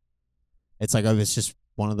 It's like it's just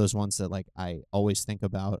one of those ones that like I always think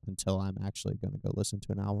about until I'm actually gonna go listen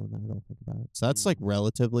to an album, and then I don't think about it. So that's like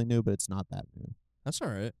relatively new, but it's not that new. That's all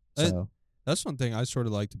right. So that's one thing I sort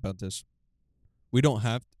of liked about this. We don't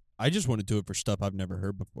have. I just want to do it for stuff I've never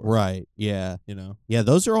heard before. Right. Yeah. You know. Yeah.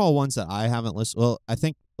 Those are all ones that I haven't listened. Well, I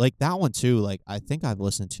think like that one too. Like I think I've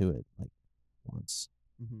listened to it like once,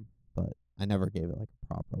 but I never gave it like a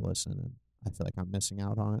proper listen, and I feel like I'm missing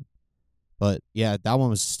out on it. But yeah, that one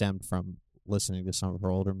was stemmed from listening to some of her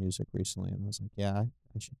older music recently, and I was like, yeah,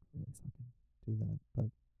 I should really fucking do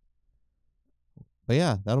that. But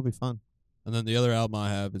yeah, that'll be fun. And then the other album I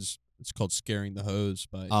have it's called Scaring the Hose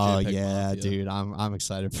by Oh JPEG yeah, Mafia. dude, I'm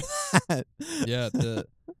excited for that. Yeah,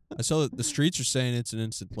 I saw that the streets are saying it's an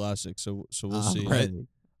instant classic, so we'll see.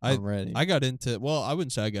 I'm ready. I got into, well, I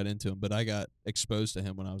wouldn't say I got into him, but I got exposed to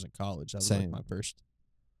him when I was in college. That was like my first.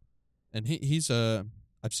 And he's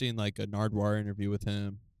I've seen like a Nardwuar interview with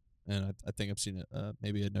him, and I think I've seen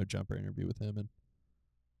maybe a No Jumper interview with him, and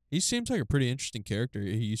he seems like a pretty interesting character.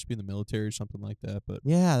 He used to be in the military or something like that, but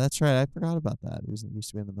yeah, that's right. I forgot about that. He used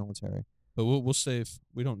to be in the military. But we'll save.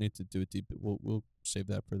 We don't need to do it deep. We'll save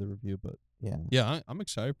that for the review. But yeah, I'm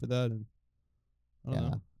excited for that, and I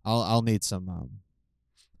don't know. I'll need some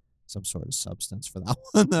sort of substance for that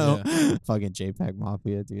one though. Yeah. Fucking JPEG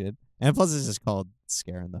Mafia, dude. And plus, it's just called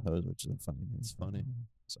 "Scaring the Hose," which is a funny name. It's funny.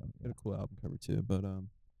 So got a cool album cover too. But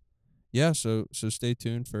yeah. So stay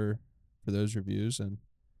tuned for those reviews, and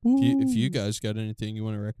if you guys got anything you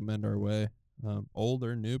want to recommend our way, old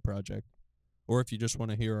or new project, or if you just want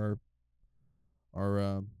to hear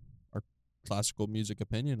our classical music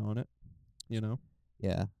opinion on it, you know.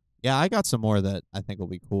 Yeah. Yeah, I got some more that I think will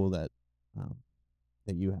be cool that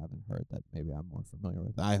that you haven't heard that maybe I'm more familiar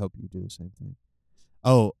with. I hope you do the same thing.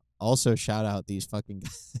 Oh, also shout out these fucking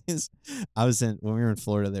guys. When we were in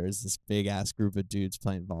Florida, there was this big ass group of dudes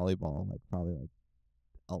playing volleyball, like probably like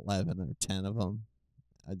 11 or 10 of them.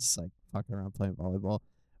 I just like fucking around playing volleyball,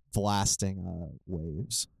 blasting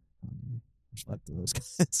waves. Respect to those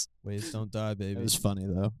guys. Waves don't die, It baby. was funny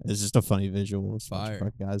though. It's just a funny visual. It's a bunch of Fire.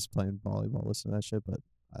 fucking guys playing volleyball, listening to that shit, but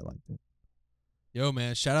I liked it. Yo,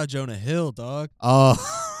 man, shout out Jonah Hill, dog. Oh,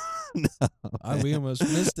 no. We almost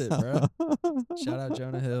missed it, bro. Shout out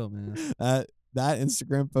Jonah Hill, man. That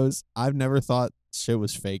Instagram post, I've never thought shit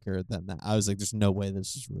was faker than that. I was like, there's no way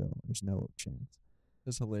this is real. There's no chance.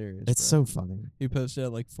 It's hilarious. It's bro. so funny. He posted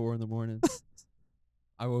at like 4 a.m.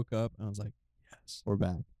 I woke up and I was like, yes, We're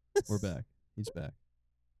back. we're back. He's back.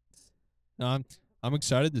 No, I'm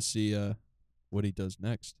excited to see what he does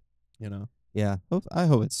next. You know. Yeah. I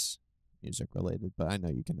hope it's music related, but I know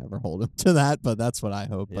you can never hold him to that. But that's what I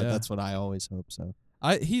hope. But Yeah. that's what I always hope. So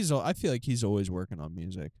I feel like he's always working on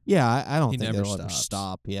music. yeah, I don't He think never it'll ever stops.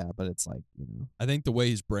 stop. Yeah, but it's like, you know. I think the way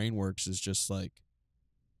his brain works is just like,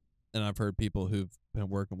 and I've heard people who've been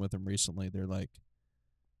working with him recently, they're like,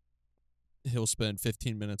 he'll spend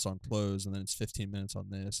 15 minutes on close, and then it's 15 minutes on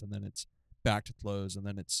this, and then it's back to close, and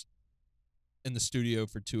then it's in the studio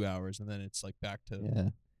for 2 hours, and then it's like back to. Yeah.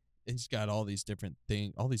 He's got all these different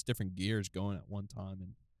gears going at one time,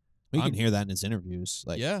 and You can hear that in his interviews.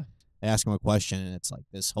 Like, yeah, they ask him a question, and it's like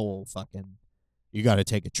this whole fucking, you got to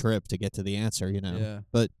take a trip to get to the answer, you know? yeah,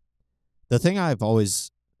 But the thing I've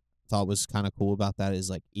always thought was kind of cool about that is,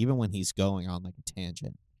 like, even when he's going on, like, a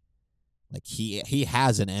tangent, like, he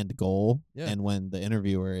has an end goal. Yeah. And when the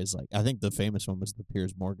interviewer is, like, I think the famous one was the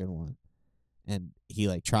Piers Morgan one, and he,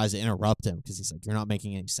 like, tries to interrupt him because he's like, you're not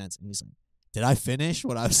making any sense. And he's like, did I finish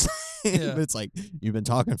what I was saying? Yeah. But it's like, you've been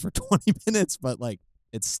talking for 20 minutes, but, like,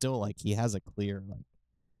 it's still, like, he has a clear, like,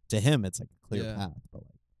 to him, it's like a clear Yeah. path. But,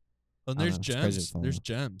 like, and I there's don't know, it's crazy to gems. follow. There's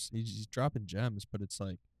gems. He's dropping gems, but it's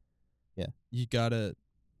like, Yeah.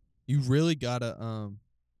 You really gotta.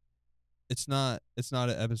 It's not an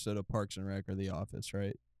episode of Parks and Rec or The Office,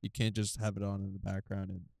 right? You can't just have it on in the background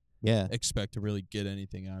and yeah. expect to really get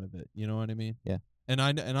anything out of it. You know what I mean? Yeah. And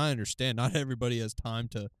I understand not everybody has time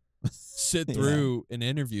to sit Yeah. through an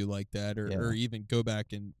interview like that or, Yeah. or even go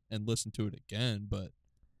back and listen to it again. But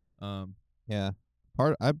Yeah.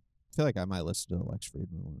 I feel like I might listen to the Lex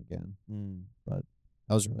Friedman one again. But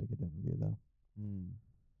that was a really good interview, though.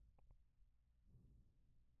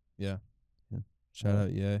 Yeah. Yeah. Shout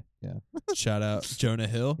out, yeah. Yeah. Shout out Jonah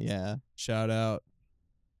Hill. Yeah. Shout out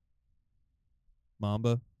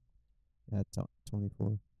Mamba. Yeah.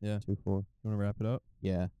 24. Yeah. 2-4. You want to wrap it up?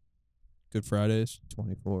 Yeah. Good Fridays.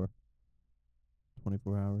 24.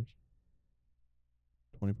 24 hours.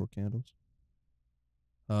 24 candles.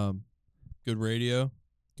 Good radio.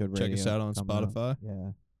 Good Check radio. us out on coming up. Spotify.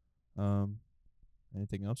 Yeah.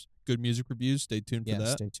 Anything else? Good music reviews. Stay tuned for Yeah.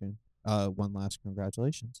 that. Stay tuned. One last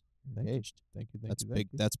congratulations. Engaged. Thank you. That's thank big.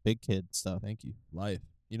 You. That's big kid stuff. Thank you. Life.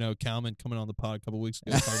 You know, Calman coming on the pod a couple weeks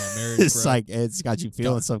ago talking about marriage. It's bro. like it's got you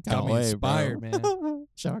feeling some kind got of me way, inspired, bro. man.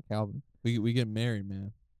 Shout out Calvin. We get married,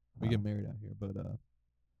 man. We get married out here. But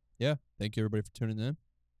yeah. Thank you everybody for tuning in.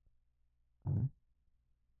 All right.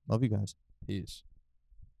 Love you guys. Peace.